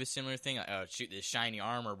kind of a similar thing. Like, oh, shoot this shiny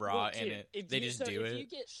armor, bra, and they just do it. You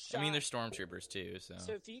get shot, I mean, they're stormtroopers too.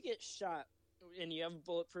 So if you get shot and you have a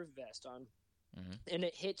bulletproof vest on, and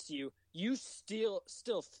it hits you, you still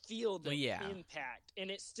feel the impact, and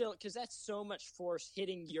it's still because that's so much force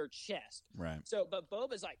hitting your chest. Right. So, but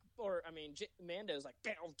Boba's like, Mando's like,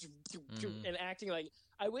 and acting like.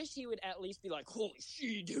 I wish he would at least be like, "Holy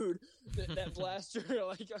shit, dude! That blaster!"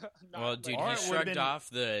 Well, dude, he shrugged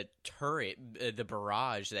off the turret, the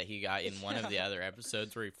barrage that he got in one of the other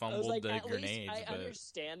episodes where he fumbled the grenades. I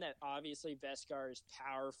understand that obviously Beskar is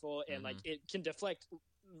powerful and like it can deflect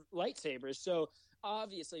lightsabers, so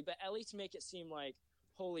obviously, but at least make it seem like,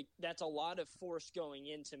 holy, that's a lot of force going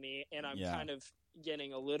into me, and I'm kind of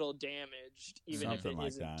getting a little damaged, even if it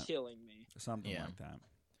isn't killing me. Something like that.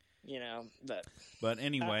 But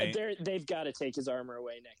anyway, they've got to take his armor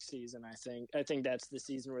away next season. I think that's the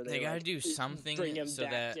season where they got to do something bring him so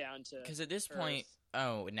back that down to because at this Earth. point,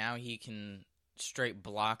 now he can straight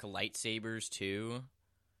block lightsabers too.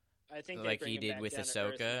 I think like he did with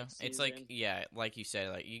Ahsoka. It's like like you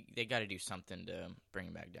said, like they got to do something to bring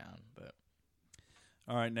him back down. But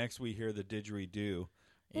all right, next we hear the didgeridoo.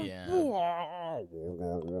 Yeah.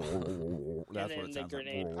 That's what it sounds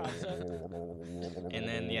like. Pops up. And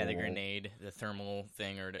then the grenade, the thermal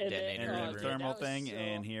thing or detonator. And the thermal thing,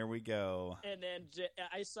 and here we go. And then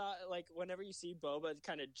I saw like whenever you see Boba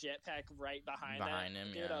kind of jetpack right behind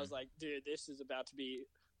him, dude, I was like, dude, this is about to be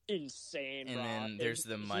insane. And then there's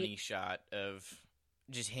the money shot of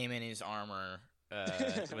just him in his armor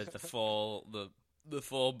with the the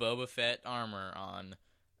full Boba Fett armor on.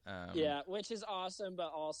 Yeah, which is awesome,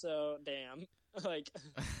 but also, damn, like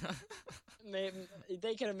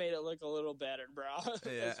they could have made it look a little better, bro.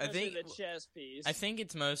 Yeah, Especially the chest piece. I think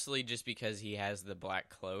it's mostly just because he has the black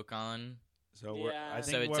cloak on. So Yeah. I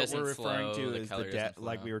So think it what doesn't we're referring flow, to the is color the doesn't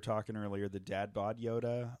like flow. we were talking earlier, the dad bod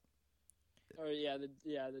Yoda. Or the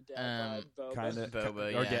dad bod Boba. Kind of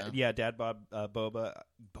Boba, or yeah. dad bod Boba.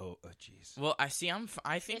 Jeez. Well, I see.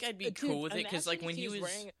 I think I'd be Dude, cool with it because, like, imagine if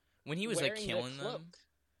when he was like wearing killing the cloak, them.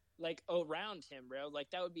 like around him, bro.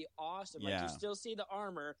 Like that would be awesome. Like Yeah. you still see the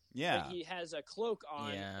armor, Yeah. but he has a cloak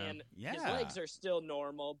on, Yeah. and his Yeah. legs are still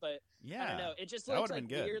normal. But Yeah. I don't know. It just That looks would've like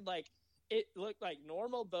been good. weird. Like it looked like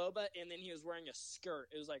normal Boba, and then he was wearing a skirt.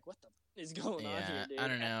 It was like, what the is going on Yeah, here, dude? I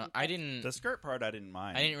don't know. I didn't. The skirt part I didn't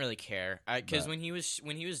mind. I didn't really care because But- when he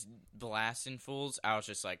was blasting fools, I was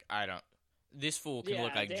just like, I don't. This fool can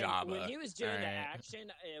look like then Jabba. When he was doing the Alright.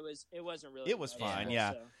 action, it wasn't really. It was noticeable, fine,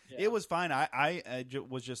 yeah. so, It was fine. I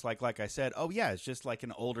was just like I said. Oh yeah, it's just like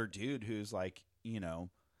an older dude who's like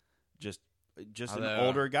just an Although-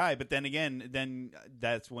 older guy. But then again,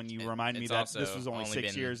 that's when you remind me it's that this also was only only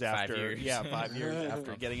 6 been years 5 after. years. Yeah, 5 years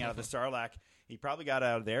after getting out of the Sarlacc. He probably got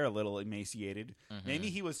out of there a little emaciated. Mhm. Maybe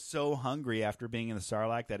he was so hungry after being in the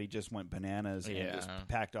Sarlacc that he just went bananas and Yeah. just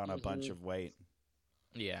packed on a bunch of weight.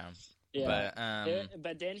 Yeah, Yeah. but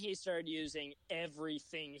But then he started using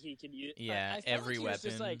everything he could use. Yeah, I felt every like he was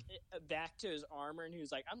just weapon. like back to his armor, and he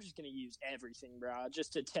was like, "I'm just gonna use everything, bro,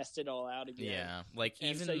 just to test it all out again." yeah, like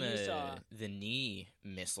And even so you saw- the knee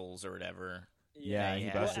missiles or whatever. Yeah, he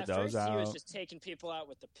Yeah. busted well, at those first He was out. just taking people out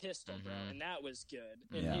with the pistol, bro, Mhm. and that was good.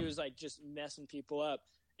 And Yeah. he was like just messing people up.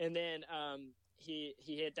 And then he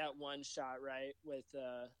hit that one shot right with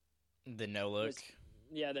The no look. Was-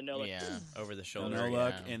 the no look. Yeah, over the So shoulder. no yeah,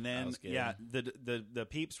 luck, that and then was good. the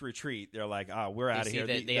peeps retreat. They're like, "Oh, we're out of see here."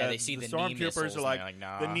 the- they see the knee stormtroopers missiles, are and like, they're like,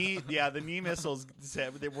 nah. the knee missiles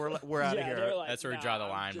said we're out of Yeah, here. they're like, That's where we "Nah, draw the I'm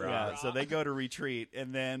line, good, bro." Yeah, so they go to retreat,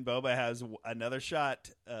 and then Boba has another shot.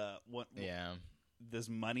 Yeah. This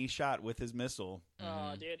money shot with his missile. Oh,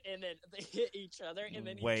 Mhm. dude! And then they hit each other, and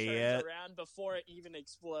then he Weigh turns it. around before it even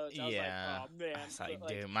explodes. I was Yeah. like, "Oh man!" It's like, But,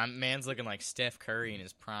 dude, my man's looking like Steph Curry in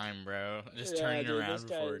his prime, bro. Just Yeah, turning dude, around this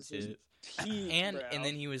guy before is it's just hit. peak, And bro.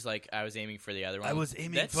 then he was like, I was aiming for the other one. I was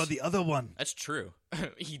aiming That's- for the other one. That's true.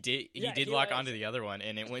 he did Yeah, he lock was. onto the other one,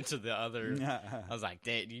 and it went to the other. I was like,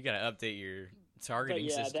 "Dang, you gotta update your But targeting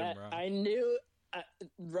yeah, system, that bro." I knew.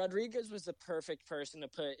 Rodriguez was the perfect person to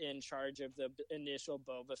put in charge of the initial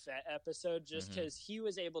Boba Fett episode, just Mhm. because he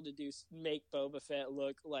was able to make Boba Fett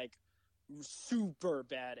look like super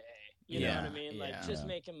bad A. You know Yeah, what I mean? Like yeah. just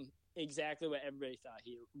make him exactly what everybody thought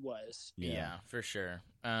he was. Yeah, for sure.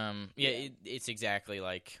 Yeah. It's exactly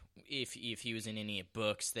like if he was in any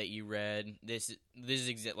books that you read. This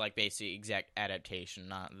is like basically exact adaptation,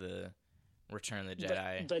 not the Return of the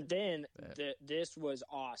Jedi. But then But- this was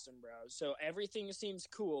awesome, bro. So everything seems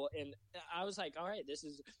cool, and I was like, all right, this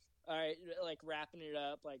is all right. Like wrapping it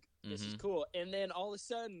up, like this is Mhm. cool. And then all of a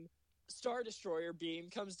sudden, Star Destroyer beam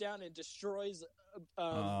comes down and destroys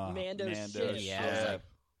Mando's ship. Yeah. I was like,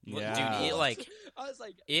 Yeah. Dude, it like I was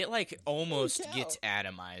like, it like almost cow. gets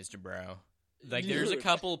atomized, bro. Like there's a Dude.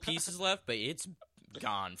 couple pieces left, but it's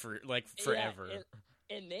gone for like yeah, forever.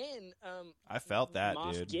 and then I felt that,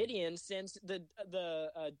 Moff dude. Gideon sends the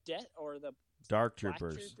death or the Dark Black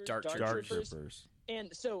Troopers. Dark Dark Troopers. Troopers.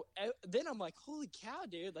 And so then I'm like, holy cow,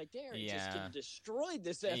 dude! Like they are just Yeah. getting destroyed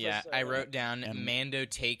this episode. Yeah, I wrote down And- Mando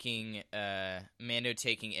taking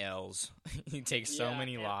L's. He takes so Yeah,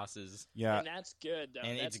 many and- losses. Yeah, and that's good though.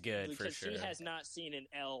 And That's it's good, for because sure. He has not seen an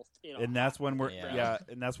elf. and that's when we're Yeah.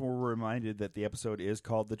 and that's when we're reminded that the episode is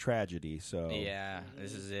called The Tragedy. So Yeah,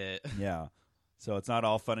 this is it. yeah. So it's not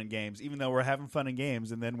all fun and games, even though we're having fun and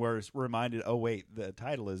games, and then we're reminded, oh wait, the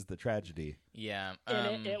title is The Tragedy. Yeah.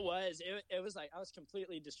 And it was like I was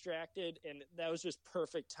completely distracted, and that was just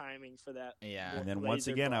perfect timing for that. Yeah. And then once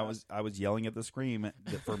laser again, blast. I was yelling at the screen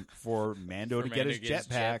for Mando For to get his Mando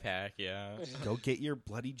jetpack. yeah. Go get your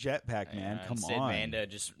bloody jetpack, man! Yeah, Come instead on. Mando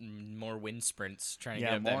just more wind sprints trying to Yeah,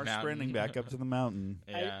 get up more that mountain. sprinting back up to the mountain.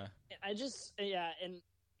 Yeah. I just and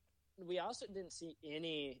we also didn't see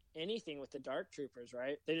anything with the Dark Troopers,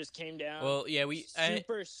 right? They just came down. Well, yeah,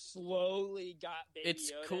 super slowly got Baby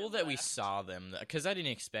it's Yoda cool and that we left. saw them because I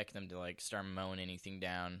didn't expect them to like start mowing anything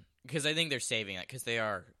down because I think they're saving that because they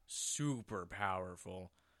are super powerful.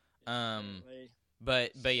 Definitely.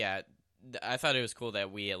 But yeah, I thought it was cool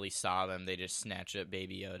that we at least saw them. They just snatched up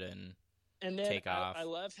Baby Yoda and And then take off. I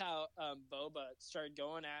love how Boba started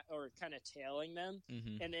going at or kind of tailing them,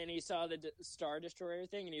 and then he saw the Star Destroyer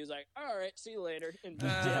thing, and he was like, "All right, see you later." And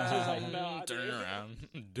James was like, "No, turn dude." around,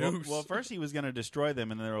 Well, deuce. well, first he was going to destroy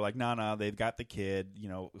them, and then they were like, "No, they've got the kid.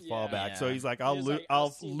 Fall Yeah. back." So Yeah. he's like, He "I'll was like, "I'll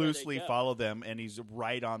see where they loosely go." follow them," and he's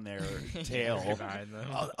right on their tail. Behind them.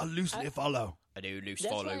 I'll loosely follow. I do loose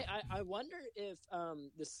That's follow. why I wonder if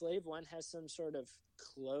the slave one has some sort of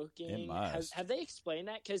cloaking. It must. Have they explained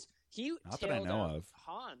that? Because he Not that I tailed know of.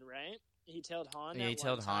 Han, right? He tailed Han. Yeah, at he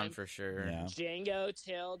tailed one Han time. for sure. Yeah. Django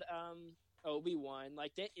tailed Obi-Wan.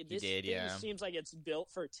 Like this did, thing yeah. seems like it's built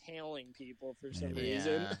for tailing people for some Maybe.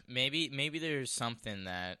 reason. Yeah, maybe there's something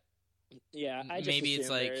that Yeah, I just maybe it's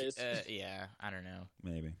assume like there is. yeah, I don't know.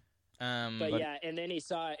 Maybe. But yeah, and then he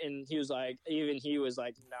saw it, and he was like,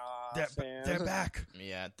 nah, fam. They're back.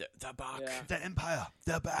 Yeah, the back. Yeah. The Empire.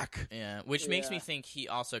 They're back. Yeah, which makes me Yeah. think he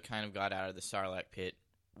also kind of got out of the Sarlacc pit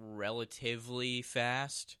relatively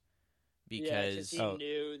fast because he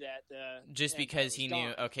knew that the just Empire because was he knew,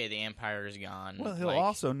 gone. okay, the Empire is gone. Well, he'll like-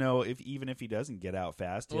 also know even if he doesn't get out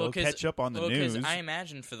fast, Well, he'll 'cause- catch up on the news. I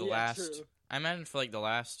imagine for the Yeah, last, true. I imagine for like the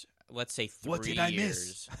last, let's say 3 What did I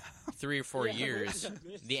years, miss? 3 or 4 Yeah, what years, did I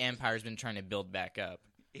miss? the Empire's been trying to build back up.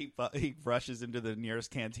 He rushes into the nearest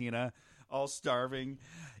cantina, all starving.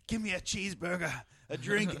 Give me a cheeseburger, a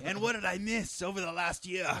drink, and what did I miss over the last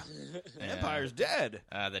year? The Yeah. Empire's dead.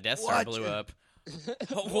 The Death Star What? blew up.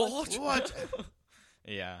 What?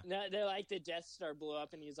 Yeah. No, they're like the Death Star blew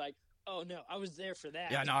up, and he's like, "Oh no, I was there for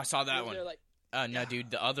that." Yeah, no, I saw that And one. they're like, No, dude,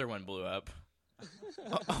 the other one blew up.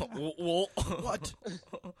 What?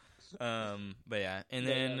 But yeah, and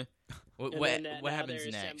then what and then, what now happens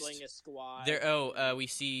they're next? Assembling a squad. We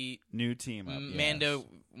see New team up.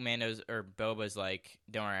 Mando's or Boba's like,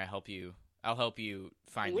 "Don't worry, I'll help you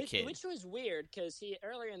find the kid." Which was weird because he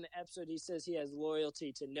earlier in the episode he says he has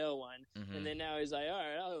loyalty to no one, Mhm. and then now he's like, "All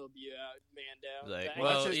right, I'll help you out, Mando." Like, But I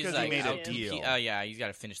well, well, guess that's just he's 'cause like, he made a I'll- deal. Oh yeah, he's got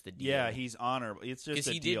to finish the deal. Yeah, he's honorable. It's just because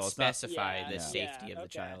a he deal. did It's not- specify Yeah, the yeah. safety of the okay.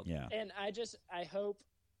 child. Yeah. And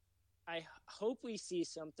I hope we see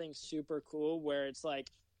something super cool where it's like,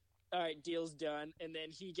 all right, deal's done, and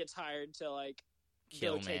then he gets hired to like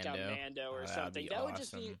Kill go take out Mando. Mando Oh, or that'd something. be That would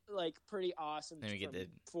just be awesome. like pretty awesome Then we get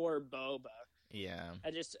for Boba. Yeah.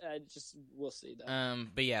 I just we'll see though.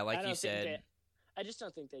 But yeah, I like don't you think said, I just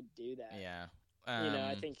don't think they'd do that. yeah.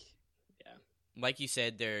 I think Like you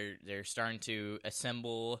said, they're starting to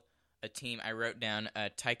assemble a team. I wrote down a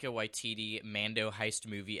Taika Waititi Mando heist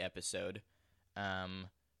movie episode,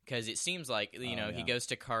 because it seems like he yeah. goes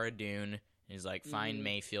to Cara Dune. And he's like, find Mhm.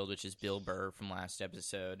 Mayfield, which is Bill Burr from last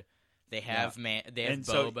episode. They have they have And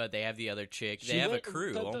so- Boba. They have the other chick. They She have a went-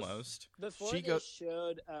 crew but almost. before She they go-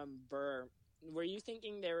 showed Burr, were you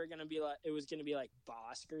thinking they were gonna be like it was gonna be like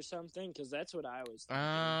Bosk or something? Because that's what I was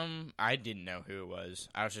thinking. I didn't know who it was.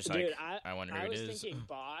 I was just Dude, like, I wonder who I it was is. thinking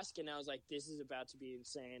Bosk, and I was like, this is about to be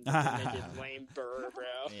insane. But then they did Wayne Burr, bro.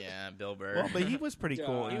 Yeah, Bill Burr. Well, but he was pretty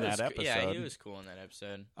cool He in was, that episode. Yeah, he was cool in that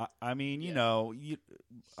episode. I mean, Yeah.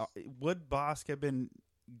 would Bosk have been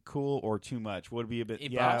cool or too much? Would be a bit.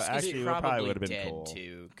 Bosk Yeah, is actually, it probably probably would have been dead cool.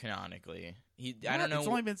 too. Canonically, I What? don't know. It's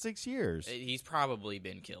only been 6 years. He's probably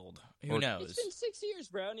been killed. Who Or- knows? It's been 6 years,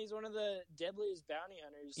 bro, and he's one of the deadliest bounty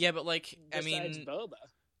hunters. Yeah, but like, I besides mean,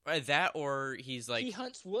 Boba. that or he's like He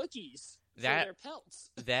hunts Wookiees for That- their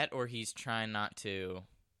pelts. that, or he's trying not to.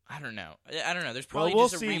 I don't know. There's probably we'll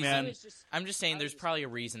just a see, reason. man. I'm just saying, I there's was probably a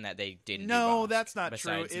reason that they didn't. No, do Bosk, that's not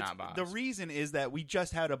true. besides It's, not Bosk. the reason is that we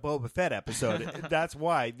just had a Boba Fett episode. That's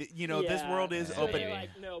why. This Yeah, world is so so open. they're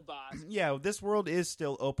like, no, Bosk. Yeah, this world is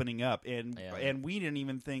still opening up, and Yeah. we didn't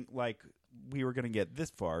even think like we were going to get this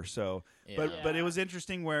far. So, Yeah. but it was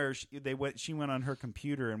interesting where she went on her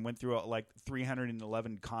computer and went through like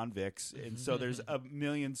 311 convicts, and so there's a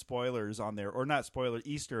million spoilers on there, or not spoiler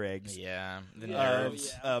Easter eggs. Yeah, the Yeah. Of,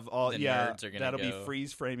 nerds. of all The yeah, nerds are gonna that'll go be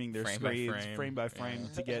freeze framing their frame by screens frame. by frame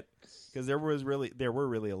Yeah. to get, because there were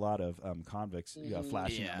really a lot of convicts Mhm.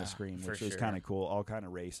 flashing on Yeah, the screen, for which was sure. kind of cool. All kind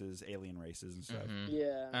of races, alien races and stuff. Mhm.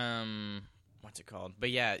 Yeah. What's it called?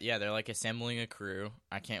 But yeah, they're like assembling a crew.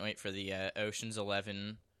 I can't wait for the Ocean's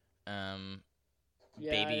 11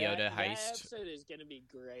 Baby Yoda that heist. episode is gonna be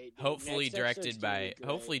great. dude. Hopefully Next episode's directed gonna by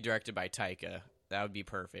be great. directed by Taika. That would be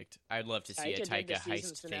perfect. I'd love to see a did Taika the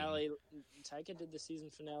season heist finale. Taika did the season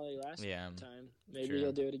finale last Yeah, time. Maybe true.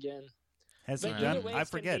 he'll do it again. Has But he either done? way, I it's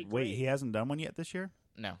gonna forget. be Wait, great. he hasn't done one yet this year.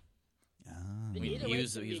 thing. No. Oh. But He either way, was-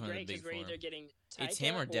 it's gonna he was be one of the great big because we're four. either getting Taika It's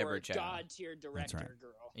him or Deborah Chow. God tier director right.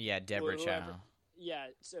 girl. Yeah, Deborah Whoever- Chow. Yeah,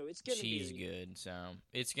 so it's gonna She's be good, so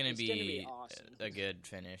it's gonna It's be, gonna be awesome. a good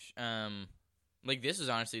finish. Like this is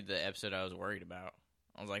honestly the episode I was worried about.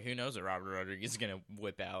 I was like, who knows what Robert Rodriguez is gonna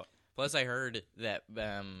whip out. Plus, I heard that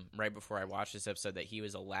right before I watched this episode that he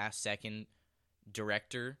was a last-second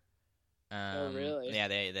director. Oh, really? Yeah,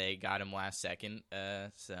 they got him last second.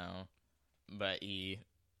 But he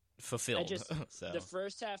fulfilled. So the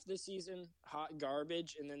first half of the season, hot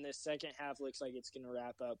garbage, and then the second half looks like it's going to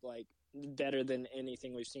wrap up like better than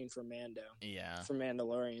anything we've seen from Mando. Yeah, from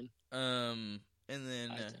Mandalorian. And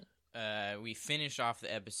then we finish off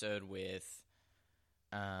the episode with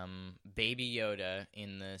Baby Yoda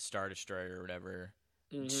in the Star Destroyer or whatever.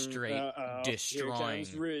 Straight destroying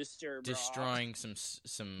Rooster, bro. destroying some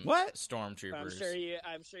What? stormtroopers.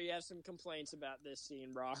 I'm sure you have some complaints about this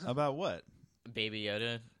scene, bro. About what? Baby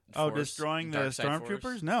Yoda. Oh, Force, destroying the dark side stormtroopers?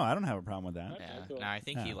 Force. No, I don't have a problem with that. Okay, Yeah, cool. no, I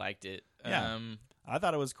think he Yeah. liked it. Yeah. I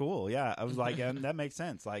thought it was cool. Yeah, I was like, that makes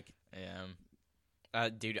sense. Like,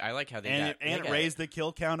 dude, I like how they and it raised the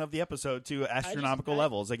kill count of the episode to astronomical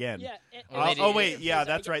levels again. Yeah. Wait, yeah,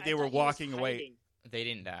 that's right. They were walking away. Hiding. They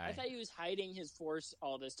didn't die. I thought he was hiding his force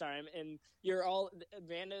all this time, and you're all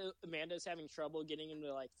Amanda's having trouble getting him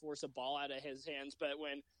to like force a ball out of his hands. But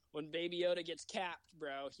when Baby Yoda gets capped,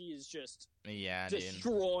 bro, he's just dude.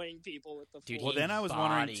 destroying people with the Dude, force. Well, then I was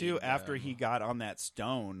wondering bodied too, after them. he got on that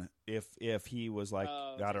stone, if he was like,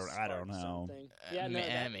 Oh, I to don't spark know. something. Yeah, no,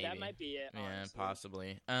 maybe. that might be it. Yeah, honestly.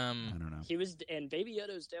 possibly. I don't know. He was, and Baby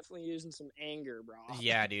Yoda was definitely using some anger, bro.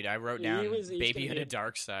 Yeah, dude, I wrote He down was Baby gonna be Yoda a-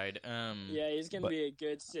 Dark Side. Yeah, he's gonna But- be a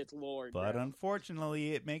good Sith Lord. But bro.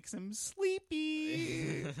 unfortunately, it makes him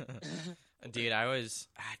sleepy.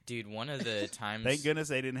 Dude, one of the times. Thank goodness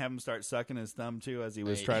they didn't have him start sucking his thumb too as he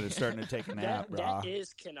was starting to take a nap, that bro.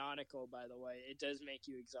 is canonical, by the way. It does make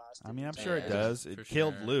you exhausted. I mean, I'm sure it Yeah, does. for It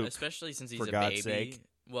killed sure. Luke. Especially since he's for a God's baby. sake.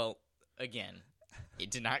 Well, again, it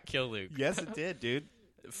did not kill Luke. Yes, it did, dude.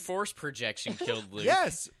 Force projection killed Luke.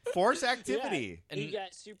 Yes, force activity. He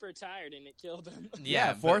got super tired and it killed him.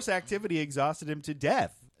 Yeah, but- force activity exexhausted him to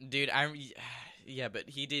death. Dude, yeah, but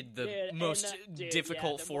he did the Dude, most and, dude,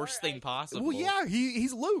 difficult yeah, the force more thing possible. Well, yeah,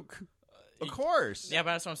 he's Luke, of course. Yeah,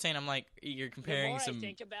 but that's what I'm saying. I'm like, you're The comparing more I some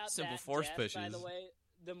think about simple that force death, pushes. By the way,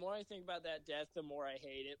 the more I think about that death, the more I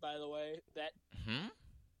hate it. By the way, that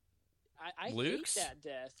I Luke's? hate that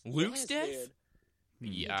death. Luke's Yes, death? dude.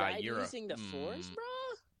 He Yeah, died you're using the force, bro.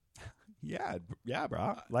 Yeah,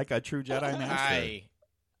 bro. Like a true Jedi master.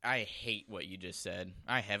 I hate what you just said.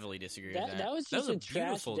 I heavily disagree with that. That was just a a trash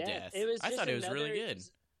beautiful death. It was I just thought it was really another- good.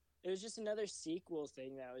 It was just another sequel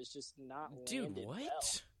thing that was just not Dude, landed what? well.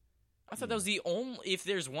 I thought that was the only. If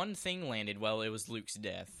there's one thing landed well, it was Luke's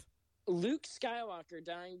death. Luke Skywalker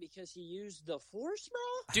dying because he used the Force,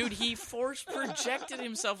 bro? Dude, he force projected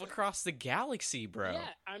himself across the galaxy, bro. Yeah,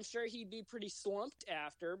 I'm sure he'd be pretty slumped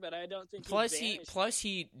after, but I don't think. Plus he'd he vanish. plus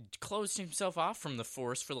he closed himself off from the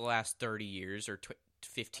Force for the last 30 years or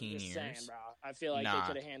 15 I'm just years. saying, bro. I feel like Nah. they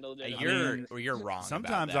could have handled it. You're wrong.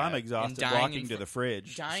 Sometimes about I'm that. exhausted And dying walking in to the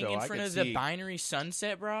fridge. dying so in I front could of the see- binary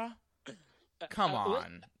sunset, bro. Come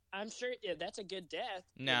on. I'm sure that's a good death.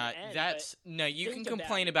 in Nah, the end, that's no. You can think about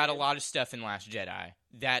complain it, about a dude. lot of stuff in Last Jedi.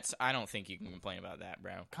 I don't think you can complain about that,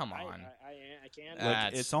 bro. Come but on. I can. Look,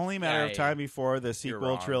 That's- it's only a matter of I- time before the you're sequel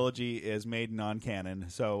wrong. trilogy is made non-canon.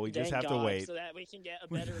 So we just Thank have to God, wait. so that we can get a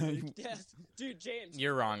better Luke death. Dude, James,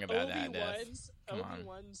 You're wrong about that, Death. Come on.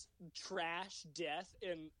 Obi-Wan's trash death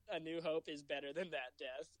in A New Hope is better than that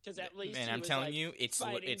death because at least Man, he I'm was, telling like, you, it's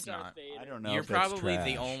fighting Darth not. Vader. I don't know. You're if that's probably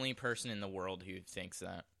the trash. only person in the world who thinks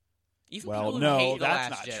that. Even Well, people who no, hate The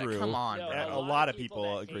that's Last not Jedi. true. Come on, No, bro. A lot of people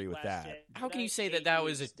that agree hate with Last that. Jedi How can you say hate that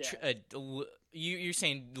was Luke's death. you're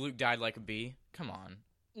saying Luke died like a bee? Come on.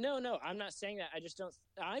 No, I'm not saying that. I just don't.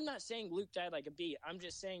 I'm not saying Luke died like a bee. I'm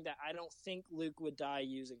just saying that I don't think Luke would die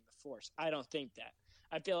using the Force. I don't think that.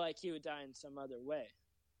 I feel like he would die in some other way.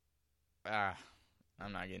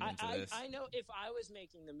 I'm not getting into this. I know if I was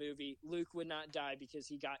making the movie, Luke would not die because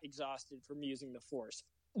he got exhausted from using the Force.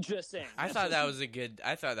 Just saying. I thought that was a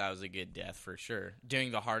good death for sure.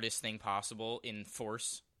 Doing the hardest thing possible in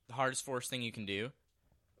Force, the hardest Force thing you can do,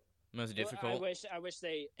 most difficult. Well, I wish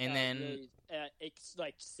they And then- really,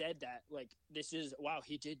 said that this is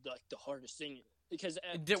he did the hardest thing because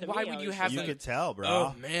to why me, would I you was have just You to- could tell, bro.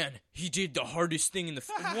 Oh man, he did the hardest thing in the.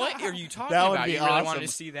 What are you talking That would about? be You really awesome. wanted to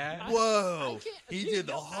see that? Whoa! I can't- He dude, did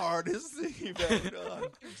the no, hardest thing you've ever done.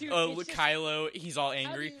 Dude, Oh, it's look, just- Kylo, he's all how do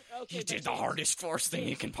angry. okay, He but did the James- hardest Force thing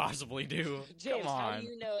you can possibly do. James, Come on,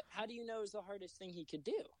 How do you know it's the hardest thing he could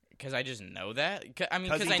do? because I just know that. I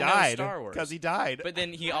mean, because because he I know died. Star Wars. Because he died. But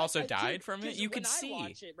then he also Dude, died from it. 'cause You could when see. I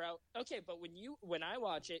watch it, bro. Okay, but when I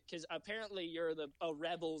watch it, because apparently you're a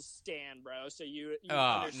Rebels stan, bro. So you Oh,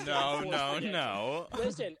 understand Force projection. no.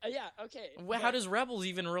 Listen, yeah, okay. Well, how does Rebels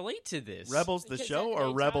even relate to this? Rebels the show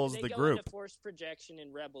or Rebels the go group? Into Force projection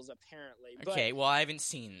in Rebels, apparently. But, Okay, well, I haven't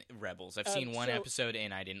seen Rebels. I've seen one so- episode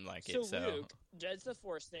and I didn't like it. So So Luke does the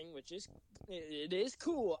Force thing, which is it is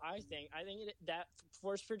cool. I think that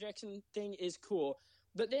Force projection thing is cool.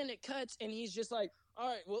 But then it cuts, and he's just like, "All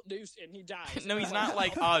right, well, Deuce," and he dies. no, he's I'm not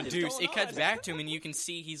like, "What oh, is Deuce. going It cuts on?" back to him, and you can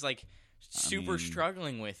see he's like super mean-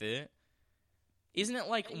 struggling with it. Isn't it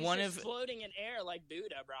like And he's one just of? floating in air like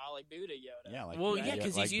Buddha, bro, like Buddha Yoda. Yeah, like Well, Right? yeah,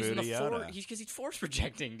 because like he's using the Buddha force. Yoda. Because he's force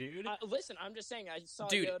projecting, dude. Listen, I'm just saying. I saw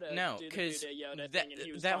Dude, Yoda no, do the because Buddha Yoda that thing, and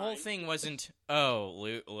he was that whole fine. thing wasn't. Oh,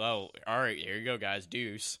 Luke. Oh, all right, here you go, guys.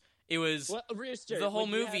 Deuce. It was Well, Rooster, the whole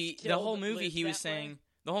would you have movie. The killed whole movie. Luke He was that way? saying.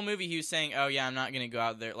 The whole movie. He was saying, "Oh yeah, I'm not gonna go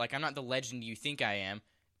out there. Like I'm not the legend you think I am."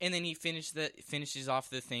 And then he finishes off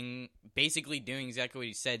the thing, basically doing exactly what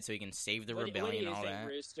he said, so he can save the What do rebellion you and all think, that.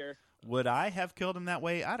 Rooster? Would I have killed him that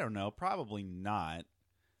way? I don't know. Probably not.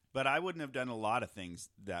 But I wouldn't have done a lot of things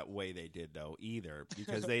that way they did though either,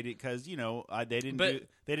 because they did they didn't But-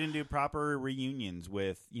 they didn't do proper reunions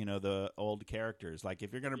with the old characters. Like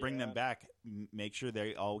if you're going to bring them Yeah. back, make sure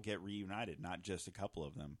they all get reunited, not just a couple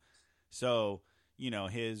of them. So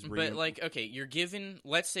his But like, okay, you're given.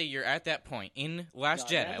 Let's say you're at that point in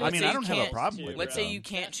Last No, Jedi. that Let's I say I you don't have a can't- problem with Let's it. say though. you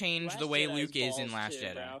can't change Last the way Jedi's Luke is in balls Last too,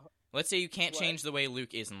 Jedi. bro. Let's say you can't What? change the way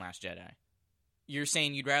Luke is in Last Jedi. You're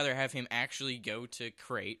saying you'd rather have him actually go to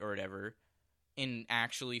Crate or whatever and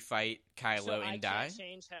actually fight Kylo So I and die? can't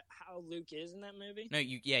change how Luke is in that movie. No,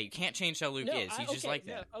 you can't change how Luke No, is. He's just like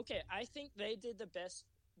that. Okay, I think they did the best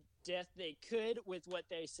death they could with what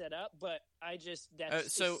they set up, but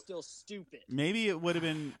that's so- it's still stupid. Maybe it would have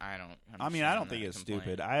been. I don't. I mean, I don't think it's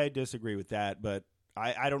stupid. I disagree with that, but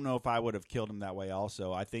I don't know if I would have killed him that way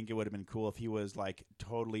also. I think it would have been cool if he was like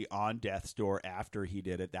totally on death's door after he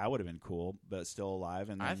did it. That would have been cool, but still alive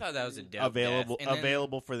and I then thought that was a dope available death. And then-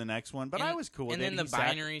 available for the next one. But and- I was cool with And it. then the He sac-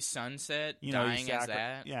 binary sunset he dying as sacri-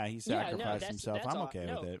 that. Yeah, he Yeah, no, sacrificed that's- himself. that's I'm all- okay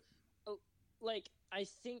no. with it. Like, I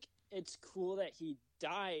think it's cool that he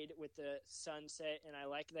died with the sunset, and I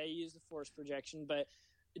like that he used the force projection, but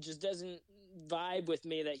it just doesn't vibe with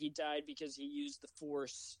me that he died because he used the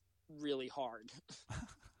force really hard.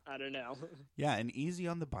 I don't know. Yeah, and easy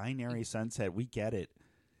on the binary sunset. We get it.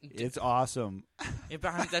 It's awesome. Yeah,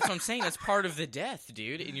 but that's what I'm saying. That's part of the death,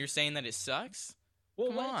 dude. And you're saying that it sucks? Well,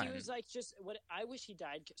 Come what if on. he was like what I wish he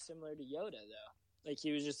died similar to Yoda though. Like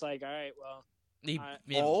he was just like, all right, well, He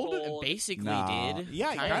Old? basically Nah. did.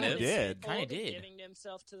 Yeah, he kind kinda of did. Kind of old did. giving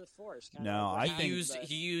himself to the force. No, I He think-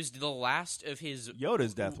 used the last of his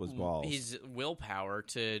Yoda's death was balls. his willpower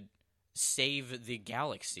to save the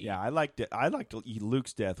galaxy. Yeah, I liked it. I liked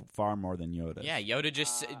Luke's death far more than Yoda's. Yeah, Yoda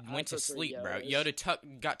just I went to prefer sleep, bro. Yoda's.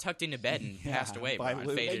 Yoda got tucked into bed and Yeah, passed away, bro, by and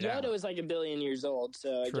Luke. faded Yoda out. was like 1 billion years old,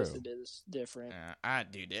 so I guess True. it is different.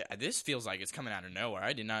 Dude, this feels like it's coming out of nowhere.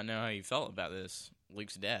 I did not know how you felt about this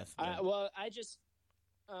Luke's death. but- I just.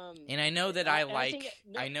 and I know that I think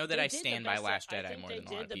I know that they I did the stand by best- Last I Jedi think more they than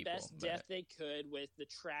a lot of did people. the best but- death they could with the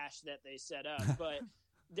trash that they set up, but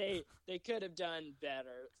they could have done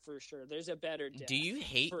better for sure. There's a better death. Do you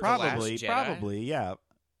hate for The Probably, Last Jedi? probably, yeah.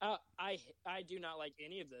 I do not like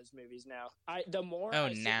any of those movies now. The more Oh, I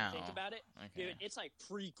sit and now. think about it, Okay. dude, it's like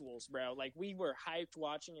prequels, bro. Like we were hyped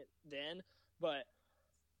watching it then, but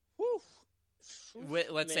whew,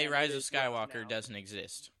 Let's say man, Rise it of is rough Skywalker now. doesn't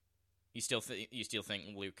exist. You still think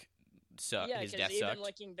Luke Yeah, his because death even sucked?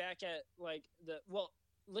 looking back at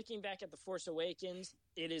looking back at the Force Awakens,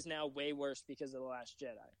 it is now way worse because of the Last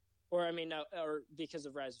Jedi, or because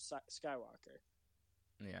of Rise of Skywalker.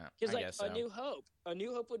 Yeah, Because I like guess so. A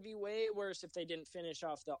New Hope would be way worse if they didn't finish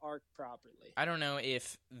off the arc properly. I don't know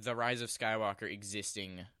if the Rise of Skywalker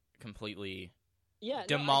existing completely Yeah, no, I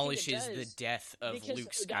think it demolishes the does. death of Because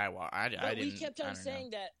Luke that- Skywalker. I But didn't. we kept I on don't know. saying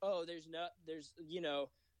that. Oh, there's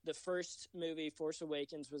the first movie, Force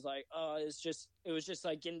Awakens, was like, oh, it was just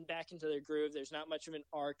like getting back into their groove. There's not much of an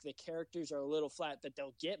arc. The characters are a little flat, but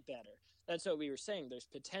they'll get better. That's what we were saying. There's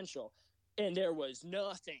potential, and there was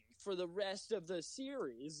nothing for the rest of the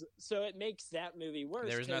series. So it makes that movie worse.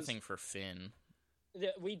 There was 'cause nothing for Finn.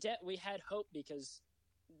 We had hope because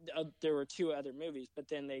there were 2 other movies, but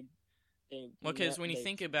then they Well, because when you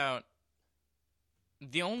think about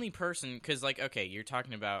the only person, because like, okay, you're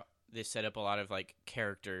talking about this set up a lot of like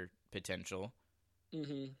character potential,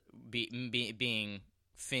 Mhm. being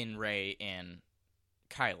Finn, Rey, and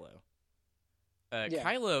Kylo. Yeah.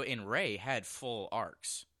 Kylo and Rey had full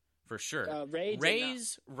arcs for sure. Ray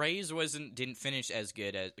Ray's didn't finish as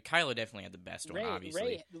good as Kylo. Definitely had the best one, obviously.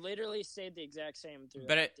 Ray literally stayed the exact same throughout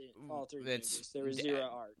But all three movies. There was zero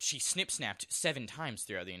arc. She snip-snapped 7 times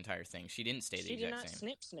throughout the entire thing. She didn't stay the exact same. She did not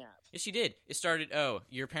snip-snap. Yes, she did. It started,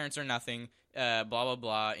 your parents are nothing, blah, blah,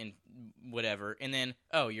 blah, and whatever. And then,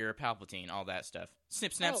 you're a Palpatine, all that stuff.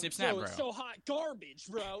 Snip, snap, snip, snap, bro. So hot garbage,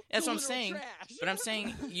 bro. That's what I'm saying. Trash. But I'm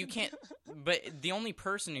saying you can't... But the only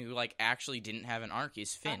person who, actually didn't have an arc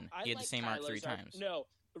is Finn. He had the same arc 3 times. No,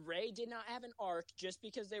 Rey did not have an arc just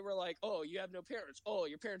because they were like, oh, you have no parents. Oh,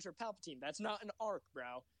 your parents are Palpatine. That's not an arc,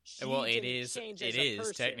 bro. It is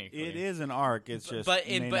technically. It is an arc. It's just but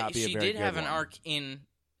she did have an arc in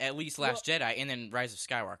at least Last Jedi, and then Rise of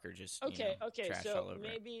Skywalker just trash all over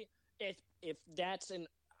maybe if that's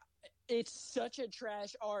it's such a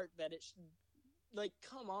trash arc that it's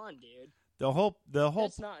come on, dude. The whole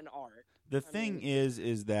that's not an arc. The thing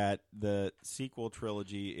is that the sequel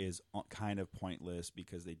trilogy is kind of pointless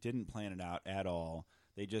because they didn't plan it out at all.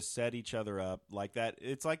 They just set each other up like that.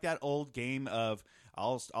 It's like that old game of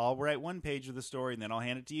I'll write one page of the story and then I'll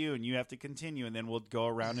hand it to you and you have to continue and then we'll go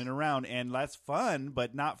around and around, and that's fun,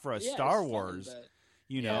 but not for a Star Wars,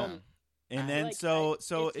 And then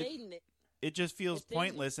it just feels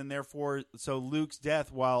pointless, and therefore Luke's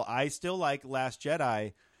death. While I still like Last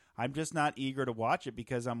Jedi, I'm just not eager to watch it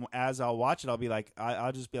because as I'll watch it, I'll be like,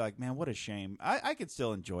 I'll just be like, man, what a shame. I could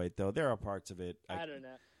still enjoy it though. There are parts of it I don't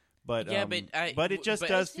know. But it just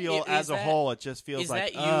does feel as a whole. It just feels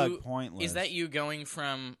like pointless. Is that you going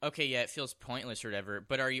from it feels pointless or whatever?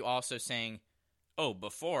 But are you also saying,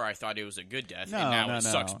 before I thought it was a good death, and now it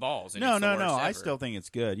sucks balls? And no. Ever. I still think it's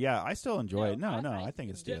good. Yeah, I still enjoy it. I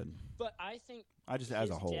think it's good. But I think as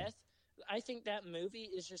a whole, I think that movie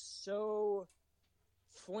is just so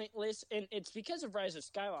pointless, and it's because of Rise of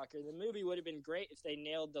Skywalker. The movie would have been great if they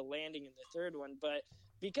nailed the landing in the third one, but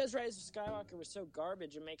because Rise of Skywalker was so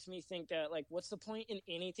garbage, it makes me think that what's the point in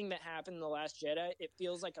anything that happened in The Last Jedi? It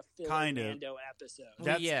feels like a filler Mando episode.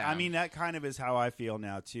 I mean, that kind of is how I feel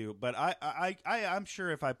now too. But I'm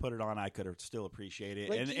sure if I put it on, I could still appreciate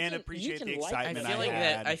it and appreciate the excitement.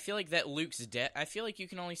 I feel like that Luke's death. I feel like you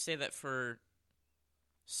can only say that for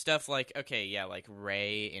stuff like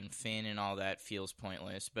Rey and Finn and all that feels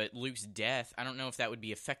pointless, but Luke's death, I don't know if that would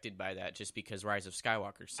be affected by that just because Rise of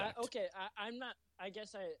Skywalker sucked. I'm not. I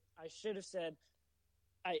guess I should have said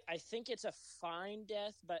I think it's a fine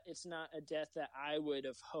death, but it's not a death that I would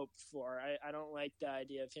have hoped for. I don't like the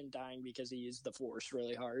idea of him dying because he used the Force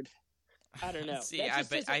really hard. I don't know. See, I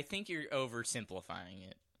think you're oversimplifying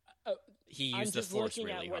it. He used the Force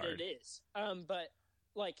really hard. I'm just looking at what it is. But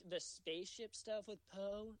the spaceship stuff with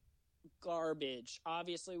Poe, garbage.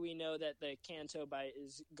 Obviously, we know that the Canto Bight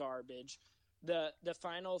is garbage. The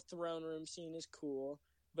final throne room scene is cool,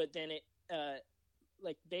 but then it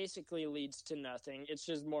basically leads to nothing. It's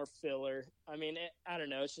just more filler. I mean, I don't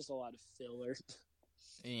know. It's just a lot of filler.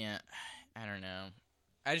 Yeah, I don't know.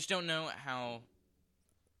 I just don't know how.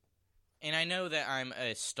 And I know that I'm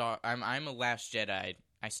a Last Jedi.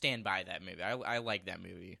 I stand by that movie. I like that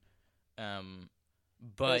movie.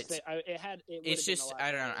 But it's just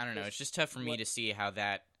I don't know. It's just tough for me to see how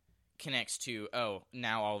that connects to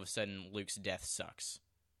now all of a sudden Luke's death sucks.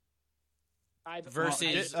 Because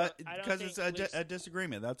it's a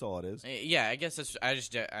disagreement. That's all it is. Yeah, I guess I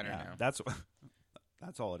don't know.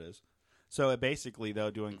 That's all it is. So it basically,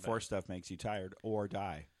 though, doing Force stuff makes you tired or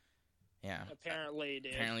die. Yeah. Apparently,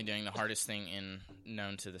 dude. Apparently doing the hardest thing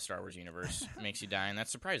known to the Star Wars universe makes you die, and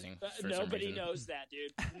that's surprising. Nobody knows that,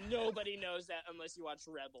 dude. Nobody knows that unless you watch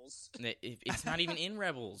Rebels. It's not even in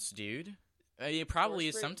Rebels, dude. It probably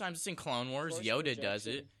is. Sometimes it's in Clone Wars. Yoda does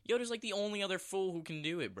it. Yoda's like the only other fool who can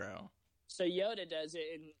do it, bro. So Yoda does it,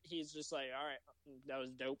 and he's just like, all right, that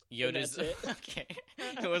was dope. Yoda's it. Okay.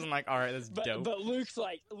 It wasn't like, all right, that's dope. But Luke's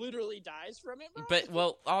literally dies from it, bro.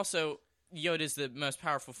 But, also, Yoda's the most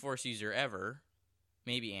powerful Force user ever.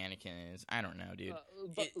 Maybe Anakin is. I don't know, dude.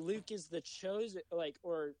 But Luke is the chosen,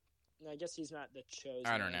 or I guess he's not the chosen.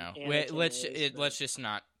 I don't know. Let's just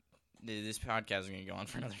not. This podcast is going to go on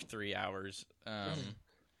for another 3 hours.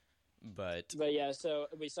 But yeah, so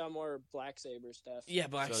we saw more Black Saber stuff. Yeah,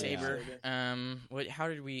 Black Saber. What? How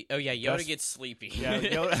did we? Oh yeah, Yoda gets sleepy. Yeah,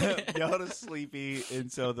 Yoda's sleepy,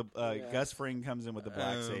 and so the Gus Fring comes in with the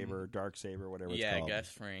Black Saber, Dark Saber, whatever it's called. Yeah, Gus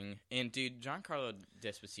Fring, and dude, Giancarlo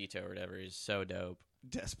Esposito or whatever is so dope.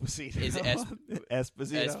 Despacito. Is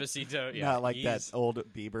Esposito? Esposito, yeah. Not like that old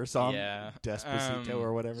Bieber song. Yeah, Despacito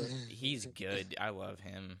or whatever. He's good. I love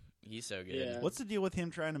him. He's so good. Yeah. What's the deal with him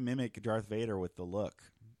trying to mimic Darth Vader with the look?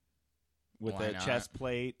 with Why a not? chest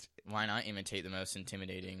plate. Why not imitate the most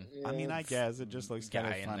intimidating I mean, I guess it just looks kind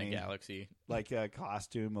guy of funny, in the galaxy? like a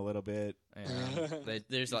costume a little bit,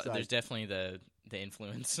 There's like- definitely the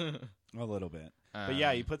influence. a little bit. But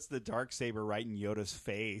yeah, he puts the Darksaber right in Yoda's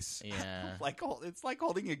face. Yeah. It's like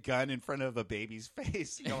holding a gun in front of a baby's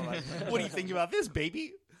face. You know, like, what do you think about this,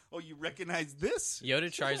 baby? Oh, you recognize this?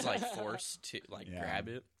 Yoda tries like force to grab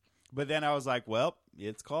it. But then I was like, well,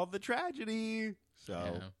 it's called the tragedy, so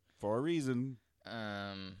Yeah. for a reason.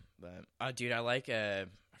 But dude, I like I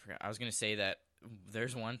forgot. I was gonna say that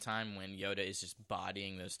there's one time when Yoda is just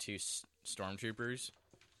bodying those two stormtroopers.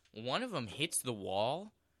 One of them hits the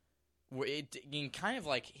wall. Where it kind of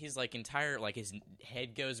like his like entire like his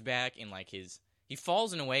head goes back and like he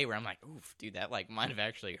falls in a way where I'm like, oof, dude, that like might have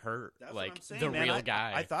actually hurt That's like what I'm saying, the man. real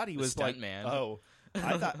guy. I thought he the was stunt like, man. oh,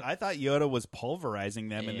 I thought Yoda was pulverizing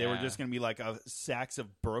them, and they were Yeah. just going to be like sacks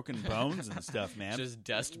of broken bones and stuff, man. just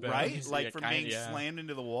dust bones, right? Like yeah, from kinda, being yeah. slammed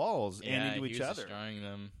into the walls Yeah, and into he each was other. destroying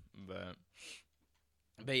them,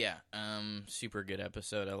 but yeah, super good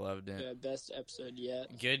episode. I loved it. Yeah, best episode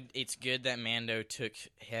yet. Good. It's good that Mando took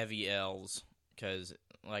heavy L's because,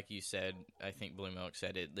 like you said, I think Blue Milk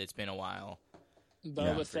said it. It's been a while.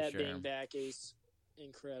 Boba for Fett sure. being back is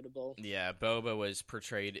incredible. Yeah, Boba was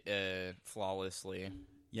portrayed flawlessly.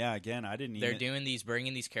 Yeah, again, I didn't They're even...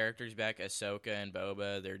 bringing these characters back, Ahsoka and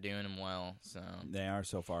Boba. They're doing them well. So They are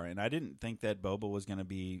so far, and I didn't think that Boba was going to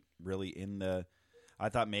be really in the... I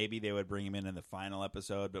thought maybe they would bring him in the final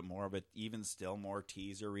episode, but more of it, even still more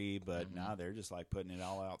teasery. But now they're just like putting it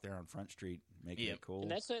all out there on Front Street, making it cool. And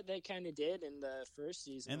that's what they kind of did in the first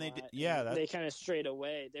season. And a they lot. did- yeah, And they kind of strayed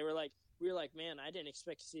away. They were like, we were like, man, I didn't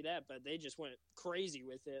expect to see that, but they just went crazy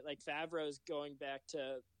with it. Like Favreau's going back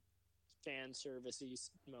to fan servicey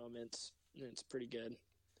moments, and it's pretty good.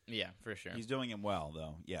 yeah, for sure. He's doing him well,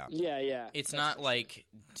 though. Yeah. Yeah. It's That's not for like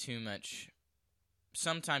too much.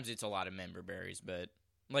 Sometimes it's a lot of member berries, but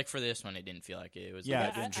like for this one, it didn't feel like it. It was Yeah, like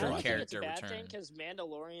it didn't I feel don't like think it's a character bad thing return. because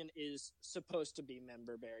Mandalorian is supposed to be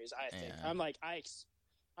member berries. I think. Yeah. I'm like,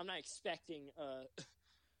 I'm not expecting a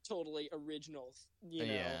totally original,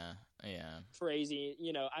 Yeah. crazy.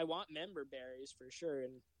 I want member berries for sure,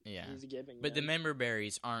 and Yeah. he's giving. But the them. member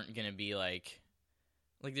berries aren't gonna be like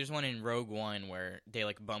there's one in Rogue One where they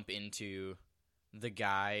like bump into the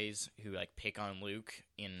guys who like pick on Luke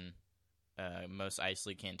in Mos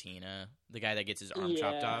Eisley Cantina, the guy that gets his arm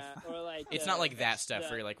chopped off. Or like It's not like that stuff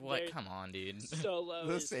where you're like, what? Come on, dude. Solo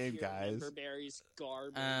The is same pure guys. member berries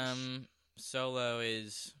garbage. Solo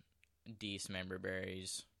is decent member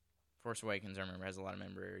berries. Force Awakens, I remember, has a lot of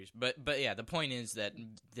member berries. But yeah, the point is that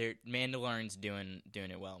Mandalorian's doing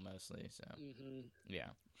it well mostly. So yeah.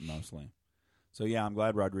 Mostly. So yeah, I'm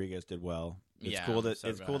glad Rodriguez did well. It's Yeah, cool that so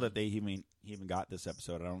it's cool glad. that he even got this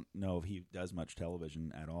episode. I don't know if he does much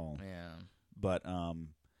television at all. Yeah.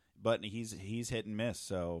 But he's hit and miss.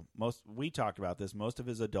 So we talked about this. Most of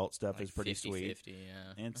his adult stuff Like is pretty 50-50, sweet,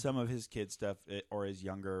 yeah. and some of his kid stuff or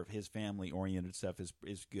his family oriented stuff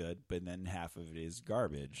is good. But then half of it is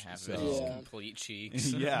garbage. Half so of it is Yeah. complete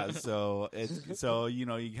cheeks. yeah, so you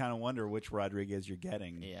kind of wonder which Rodriguez you're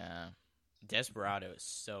getting. Yeah. Desperado is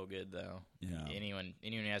so good though. Yeah. Anyone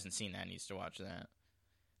who hasn't seen that needs to watch that.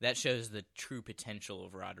 That shows the true potential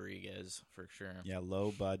of Rodriguez for sure. Yeah,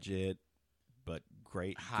 low budget, but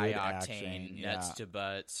great, High good octane, action. nuts Yeah. to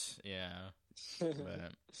butts. Yeah.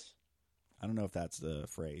 But I don't know if that's the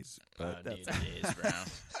phrase, but dude, that's it is, bro.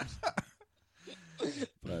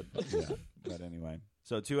 but anyway.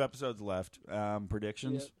 So 2 episodes left.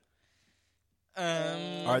 Predictions?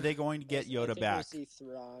 Um, Are they going to get I Yoda think back? we'll see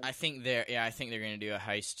Thrawn. I think they're going to do a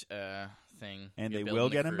heist thing. And You're they building will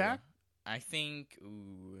the get him crew. back? I think.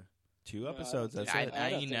 Ooh. 2 No, I episodes. don't That's think it. so. I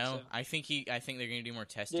don't think so. I think they're going to do more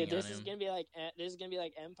testing Dude, this on is him. gonna be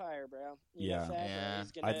like Empire, bro. Yeah. Yeah.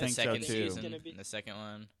 I think so, Second too. season, Gonna be, the second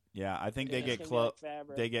one. Yeah, I think yeah, they it's get gonna be close. like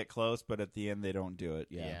Favreau. They get close, but at the end they don't do it.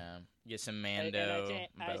 Yeah. Yeah. Get some And Mando,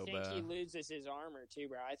 I think Boba. he loses his armor too,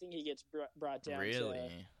 bro. I think he gets brought down. Really? To,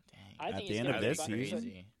 Dang. I At think the it's end gonna of be this put- season?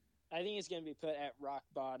 Crazy. I think it's gonna be put at rock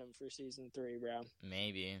bottom for season 3, bro.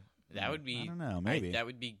 Maybe that would be. I don't know. Maybe. that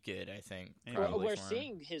would be good. I think. Maybe. Probably We're for him.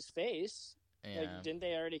 seeing his face. Yeah. Like, didn't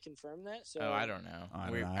they already confirm that? So Oh, I don't know. I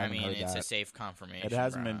don't We're- know. I I haven't mean, heard it's a that. safe confirmation. It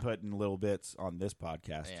hasn't bro. been put in little bits on this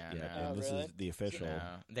podcast Yeah, yet, no. and Oh, this really? is the official. No.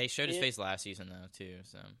 They showed his It- face last season though too.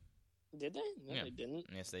 So Did they? No, Yeah. they didn't.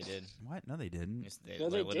 yes, they did. What? No, they didn't. Yes, they, No,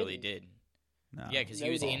 they literally didn't. did. No. Yeah, because No,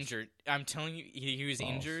 he was False. injured. I'm telling you, he was False.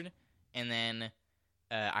 injured, and then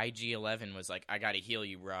IG-11 was like, "I got to heal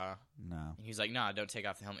you, brah." No. And he's like, "Nah, don't take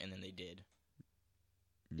off the helmet." And then they did.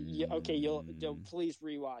 Yeah, okay, you'll Mm. please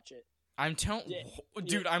rewatch it. I'm telling, Yeah,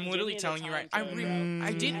 dude. I'm give literally me the telling you right. time code, bro.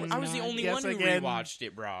 I did. Has I was the not- only Guess one who again. rewatched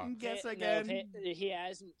it, bro. Guess No, again. he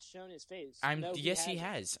hasn't shown his face. I'm. No, Yes, he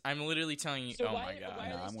hasn't. has. I'm literally telling you. So Oh why, my god. why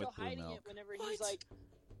No, are they I'm still with Blue hiding Milk. it whenever What? he's like?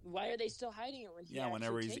 Why are they still hiding it when he Yeah,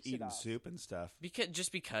 whenever actually he's takes it eating off? soup and stuff.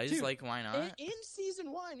 Because, Dude, like, why not? In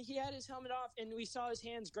season 1, he had his helmet off, and we saw his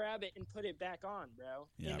hands grab it and put it back on, bro.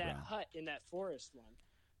 Yeah, in that bro. hut, in that forest one.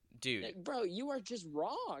 Dude, Like, bro, you are just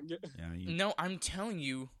wrong. Yeah, you, no, I'm telling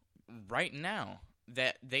you right now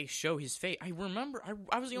that they show his face. I remember.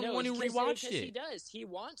 I was the only one who rewatched He it. does. He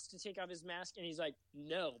wants to take off his mask, and he's like,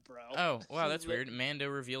 "No, bro." Oh, wow, He that's li- weird. Mando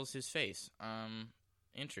reveals his face.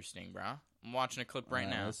 Interesting, bro. I'm watching a clip right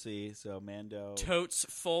now. Let's see. So Mando. Totes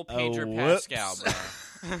full Pedro whoops. Pascal,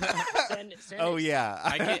 bro. Send Oh it. yeah.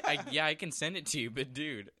 I can send it to you, but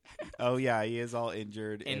dude, Oh yeah. He is all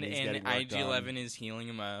injured and he's getting worked IG-11 on. is healing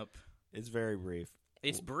him up. It's very brief.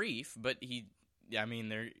 It's brief, but he's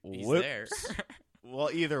he's Whoops. there. Well,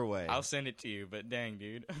 either way, I'll send it to you, but dang,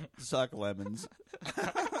 dude. suck lemons.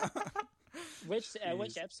 Which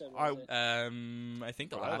Jeez. episode was it? I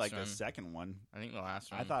think the I last like one. the second one. I think the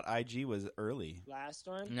last one. I thought IG was early. Last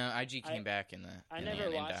one. No, IG came back in the. I in the never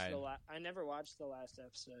end and watched died. I never watched the last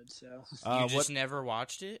episode, so You just What? never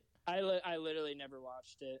watched it, I literally never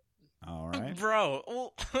watched it. All right. bro.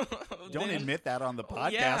 Well, Don't then- admit that on the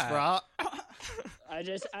podcast, Yeah. bro.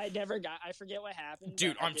 I forget what happened.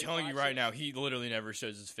 Dude, but I I'm did telling you watch right it. now, he literally never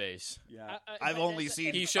shows his face. Yeah, I- I've but only that's-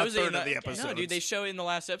 seen He a shows it third in of the the episodes. No, dude, they show it in the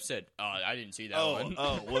last episode. Oh, I didn't see that one.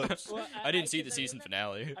 Whoops. Well, I didn't see the 'cause season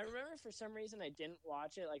remember- finale. I remember for some reason I didn't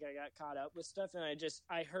watch it. Like I got caught up with stuff, and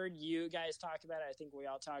I heard you guys talk about it. I think we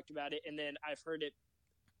all talked about it, and then I've heard it.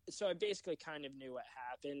 So I basically kind of knew what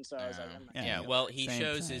happened. So I was like, I'm not Yeah, Yeah, gonna well, watch he Same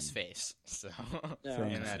shows thing. his face. So Yeah.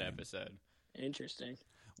 in that Same. episode. it. Interesting.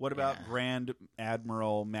 What about Yeah. Grand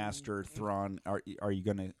Admiral Master Thrawn? Are you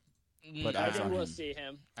gonna? But I eyes think on we'll him. see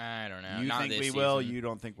him. I don't know. You Not think this we will? season. You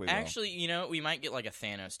don't think we will? Actually, we might get like a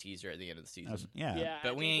Thanos teaser at the end of the season. yeah. Yeah, But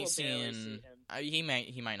I we think ain't we'll barely seeing. see him.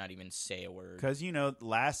 He might not even say a word. Because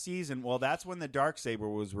last season, well, that's when the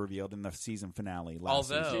Darksaber was revealed in the season finale. Last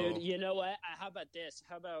Although- season. Dude, you know what? How about this?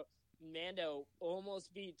 How about Mando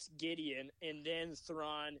almost beats Gideon, and then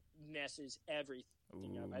Thrawn messes everything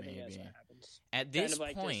Ooh, up. I think that's maybe. what happens. At this kind of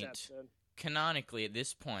like this point, episode. canonically, at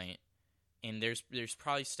this point, and there's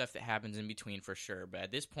probably stuff that happens in between for sure. But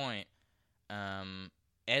at this point,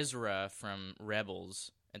 Ezra from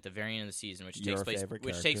Rebels at the very end of the season, which Your takes favorite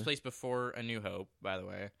place character. before A New Hope, by the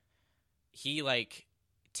way, he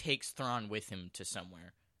takes Thrawn with him to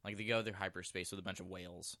somewhere. Like they go through hyperspace with a bunch of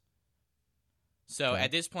whales. So Okay.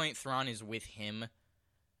 at this point, Thrawn is with him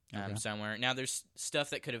Okay. somewhere. Now there's stuff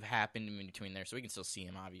that could have happened in between there, so we can still see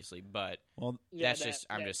him, obviously. But Well, That's just-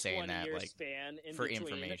 I'm just saying that, 20-year like, span in for between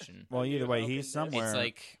information, Well, A New either way, Hope he's and this. somewhere. it's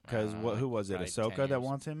like because who was it? probably Ahsoka 10 that years.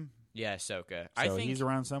 wants him. Yeah, Ahsoka. So I think he's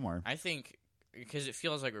around somewhere. I think because it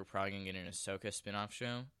feels like we're probably gonna get an Ahsoka spin-off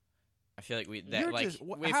show. I feel like You're if just,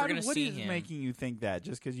 we're how, gonna what see is him, making you think that?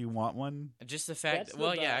 Just because you want one? just the fact. That's the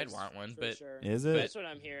Well, yeah, I'd buzz, want one, for but sure. Is it? That's what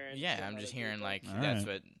I'm hearing. yeah, from I'm other just hearing people. like All that's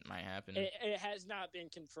right. what might happen. It has not been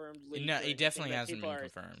confirmed. leaked No, or it anything, definitely but hasn't people been are-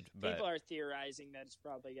 confirmed. But People are theorizing that it's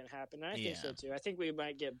probably going to happen. I think Yeah. so too. I think we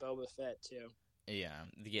might get Boba Fett too. yeah,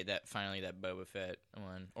 to get that Boba Fett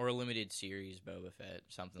one or a limited series Boba Fett,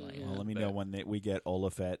 something like Yeah. that. Well, let me but- know when we get the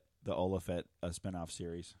Olafett spinoff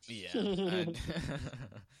series. Yeah,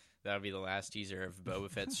 that'll be the last teaser of Boba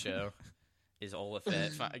Fett's show. Is Ola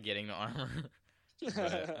Fett getting the armor?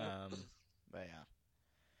 But yeah,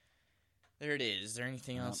 there it is. Is there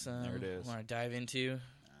anything Well, else? there it is. Want to dive into?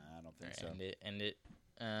 I don't think Or so. End it.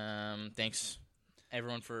 Thanks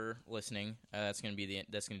everyone for listening. That's gonna do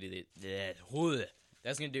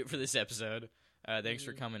it for this episode. Thanks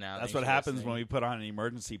for coming out. That's Thanks what for happens listening. when we put on an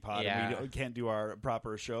emergency pod Yeah. and we can't do our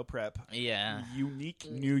proper show prep. Yeah. Unique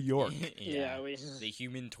New York. yeah. we. The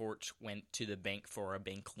Human Torch went to the bank for a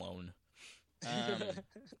bank loan.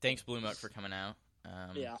 Thanks, Blue Milk, for coming out.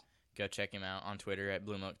 Yeah. Go check him out on Twitter at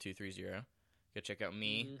BlueMilk230. Go check out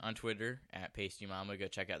me on Twitter at PastyMama. Go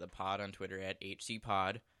check out the pod on Twitter at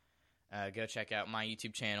HCPod. Go check out my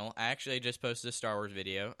YouTube channel. I actually just posted a Star Wars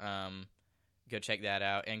video. Go check that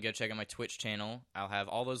out. And go check out my Twitch channel. I'll have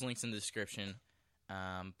all those links in the description.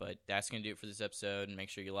 But that's going to do it for this episode. And make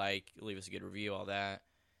sure you leave us a good review, all that.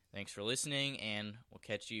 Thanks for listening, and we'll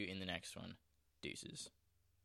catch you in the next one. Deuces.